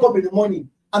why I wake up in the morning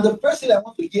and the first thing I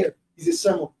want to hear is a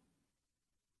sermon.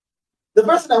 The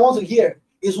first thing I want to hear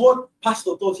is what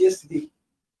Pastor taught yesterday.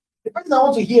 The first thing I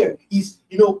want to hear is,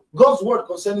 God's word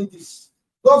concerning this,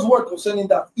 God's word concerning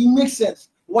that. It makes sense.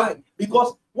 Why?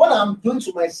 Because what I'm doing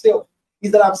to myself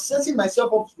is that I'm setting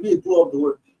myself up to be a doer of the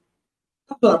word.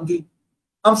 That's what I'm doing.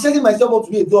 I'm setting myself up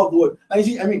to be a doer of the word. And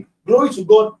you see, glory to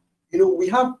God, we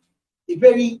have a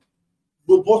very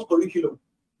robust curriculum,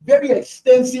 very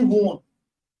extensive one.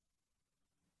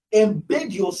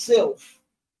 Embed yourself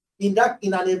in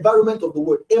an environment of the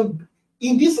word. And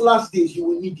in these last days, you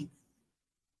will need it.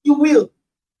 You will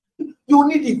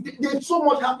need it. There's so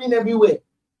much happening everywhere.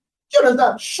 Do you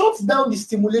understand? Shut down the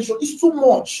stimulation. It's too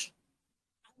much.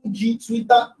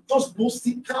 Twitter, just post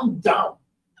it, calm down.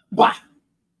 But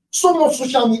so much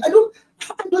social media. I don't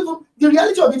even, the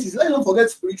reality of it is, let's not forget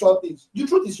spiritual things. The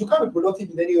truth is, you can't be productive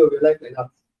in any area of your life like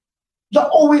that. You're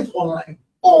always online,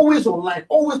 always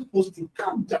posting.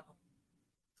 Calm down.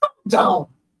 Calm down.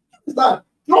 Is that?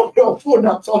 Drop your phone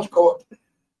and touch God.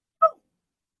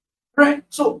 Right?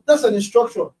 So that's an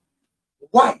instruction.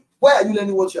 Why? Why are you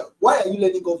learning why are you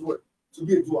learning God's word? To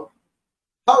be a doer.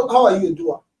 How are you a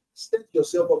doer? Set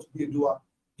yourself up to be a doer.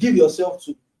 Give yourself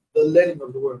to the learning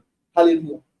of the word.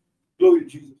 Hallelujah. Glory to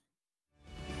Jesus.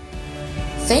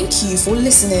 Thank you for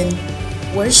listening.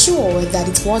 We're sure that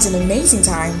it was an amazing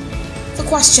time. For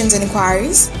questions and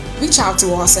inquiries, reach out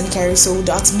to us on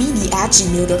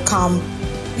carousel.media@gmail.com.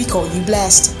 We call you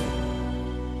blessed.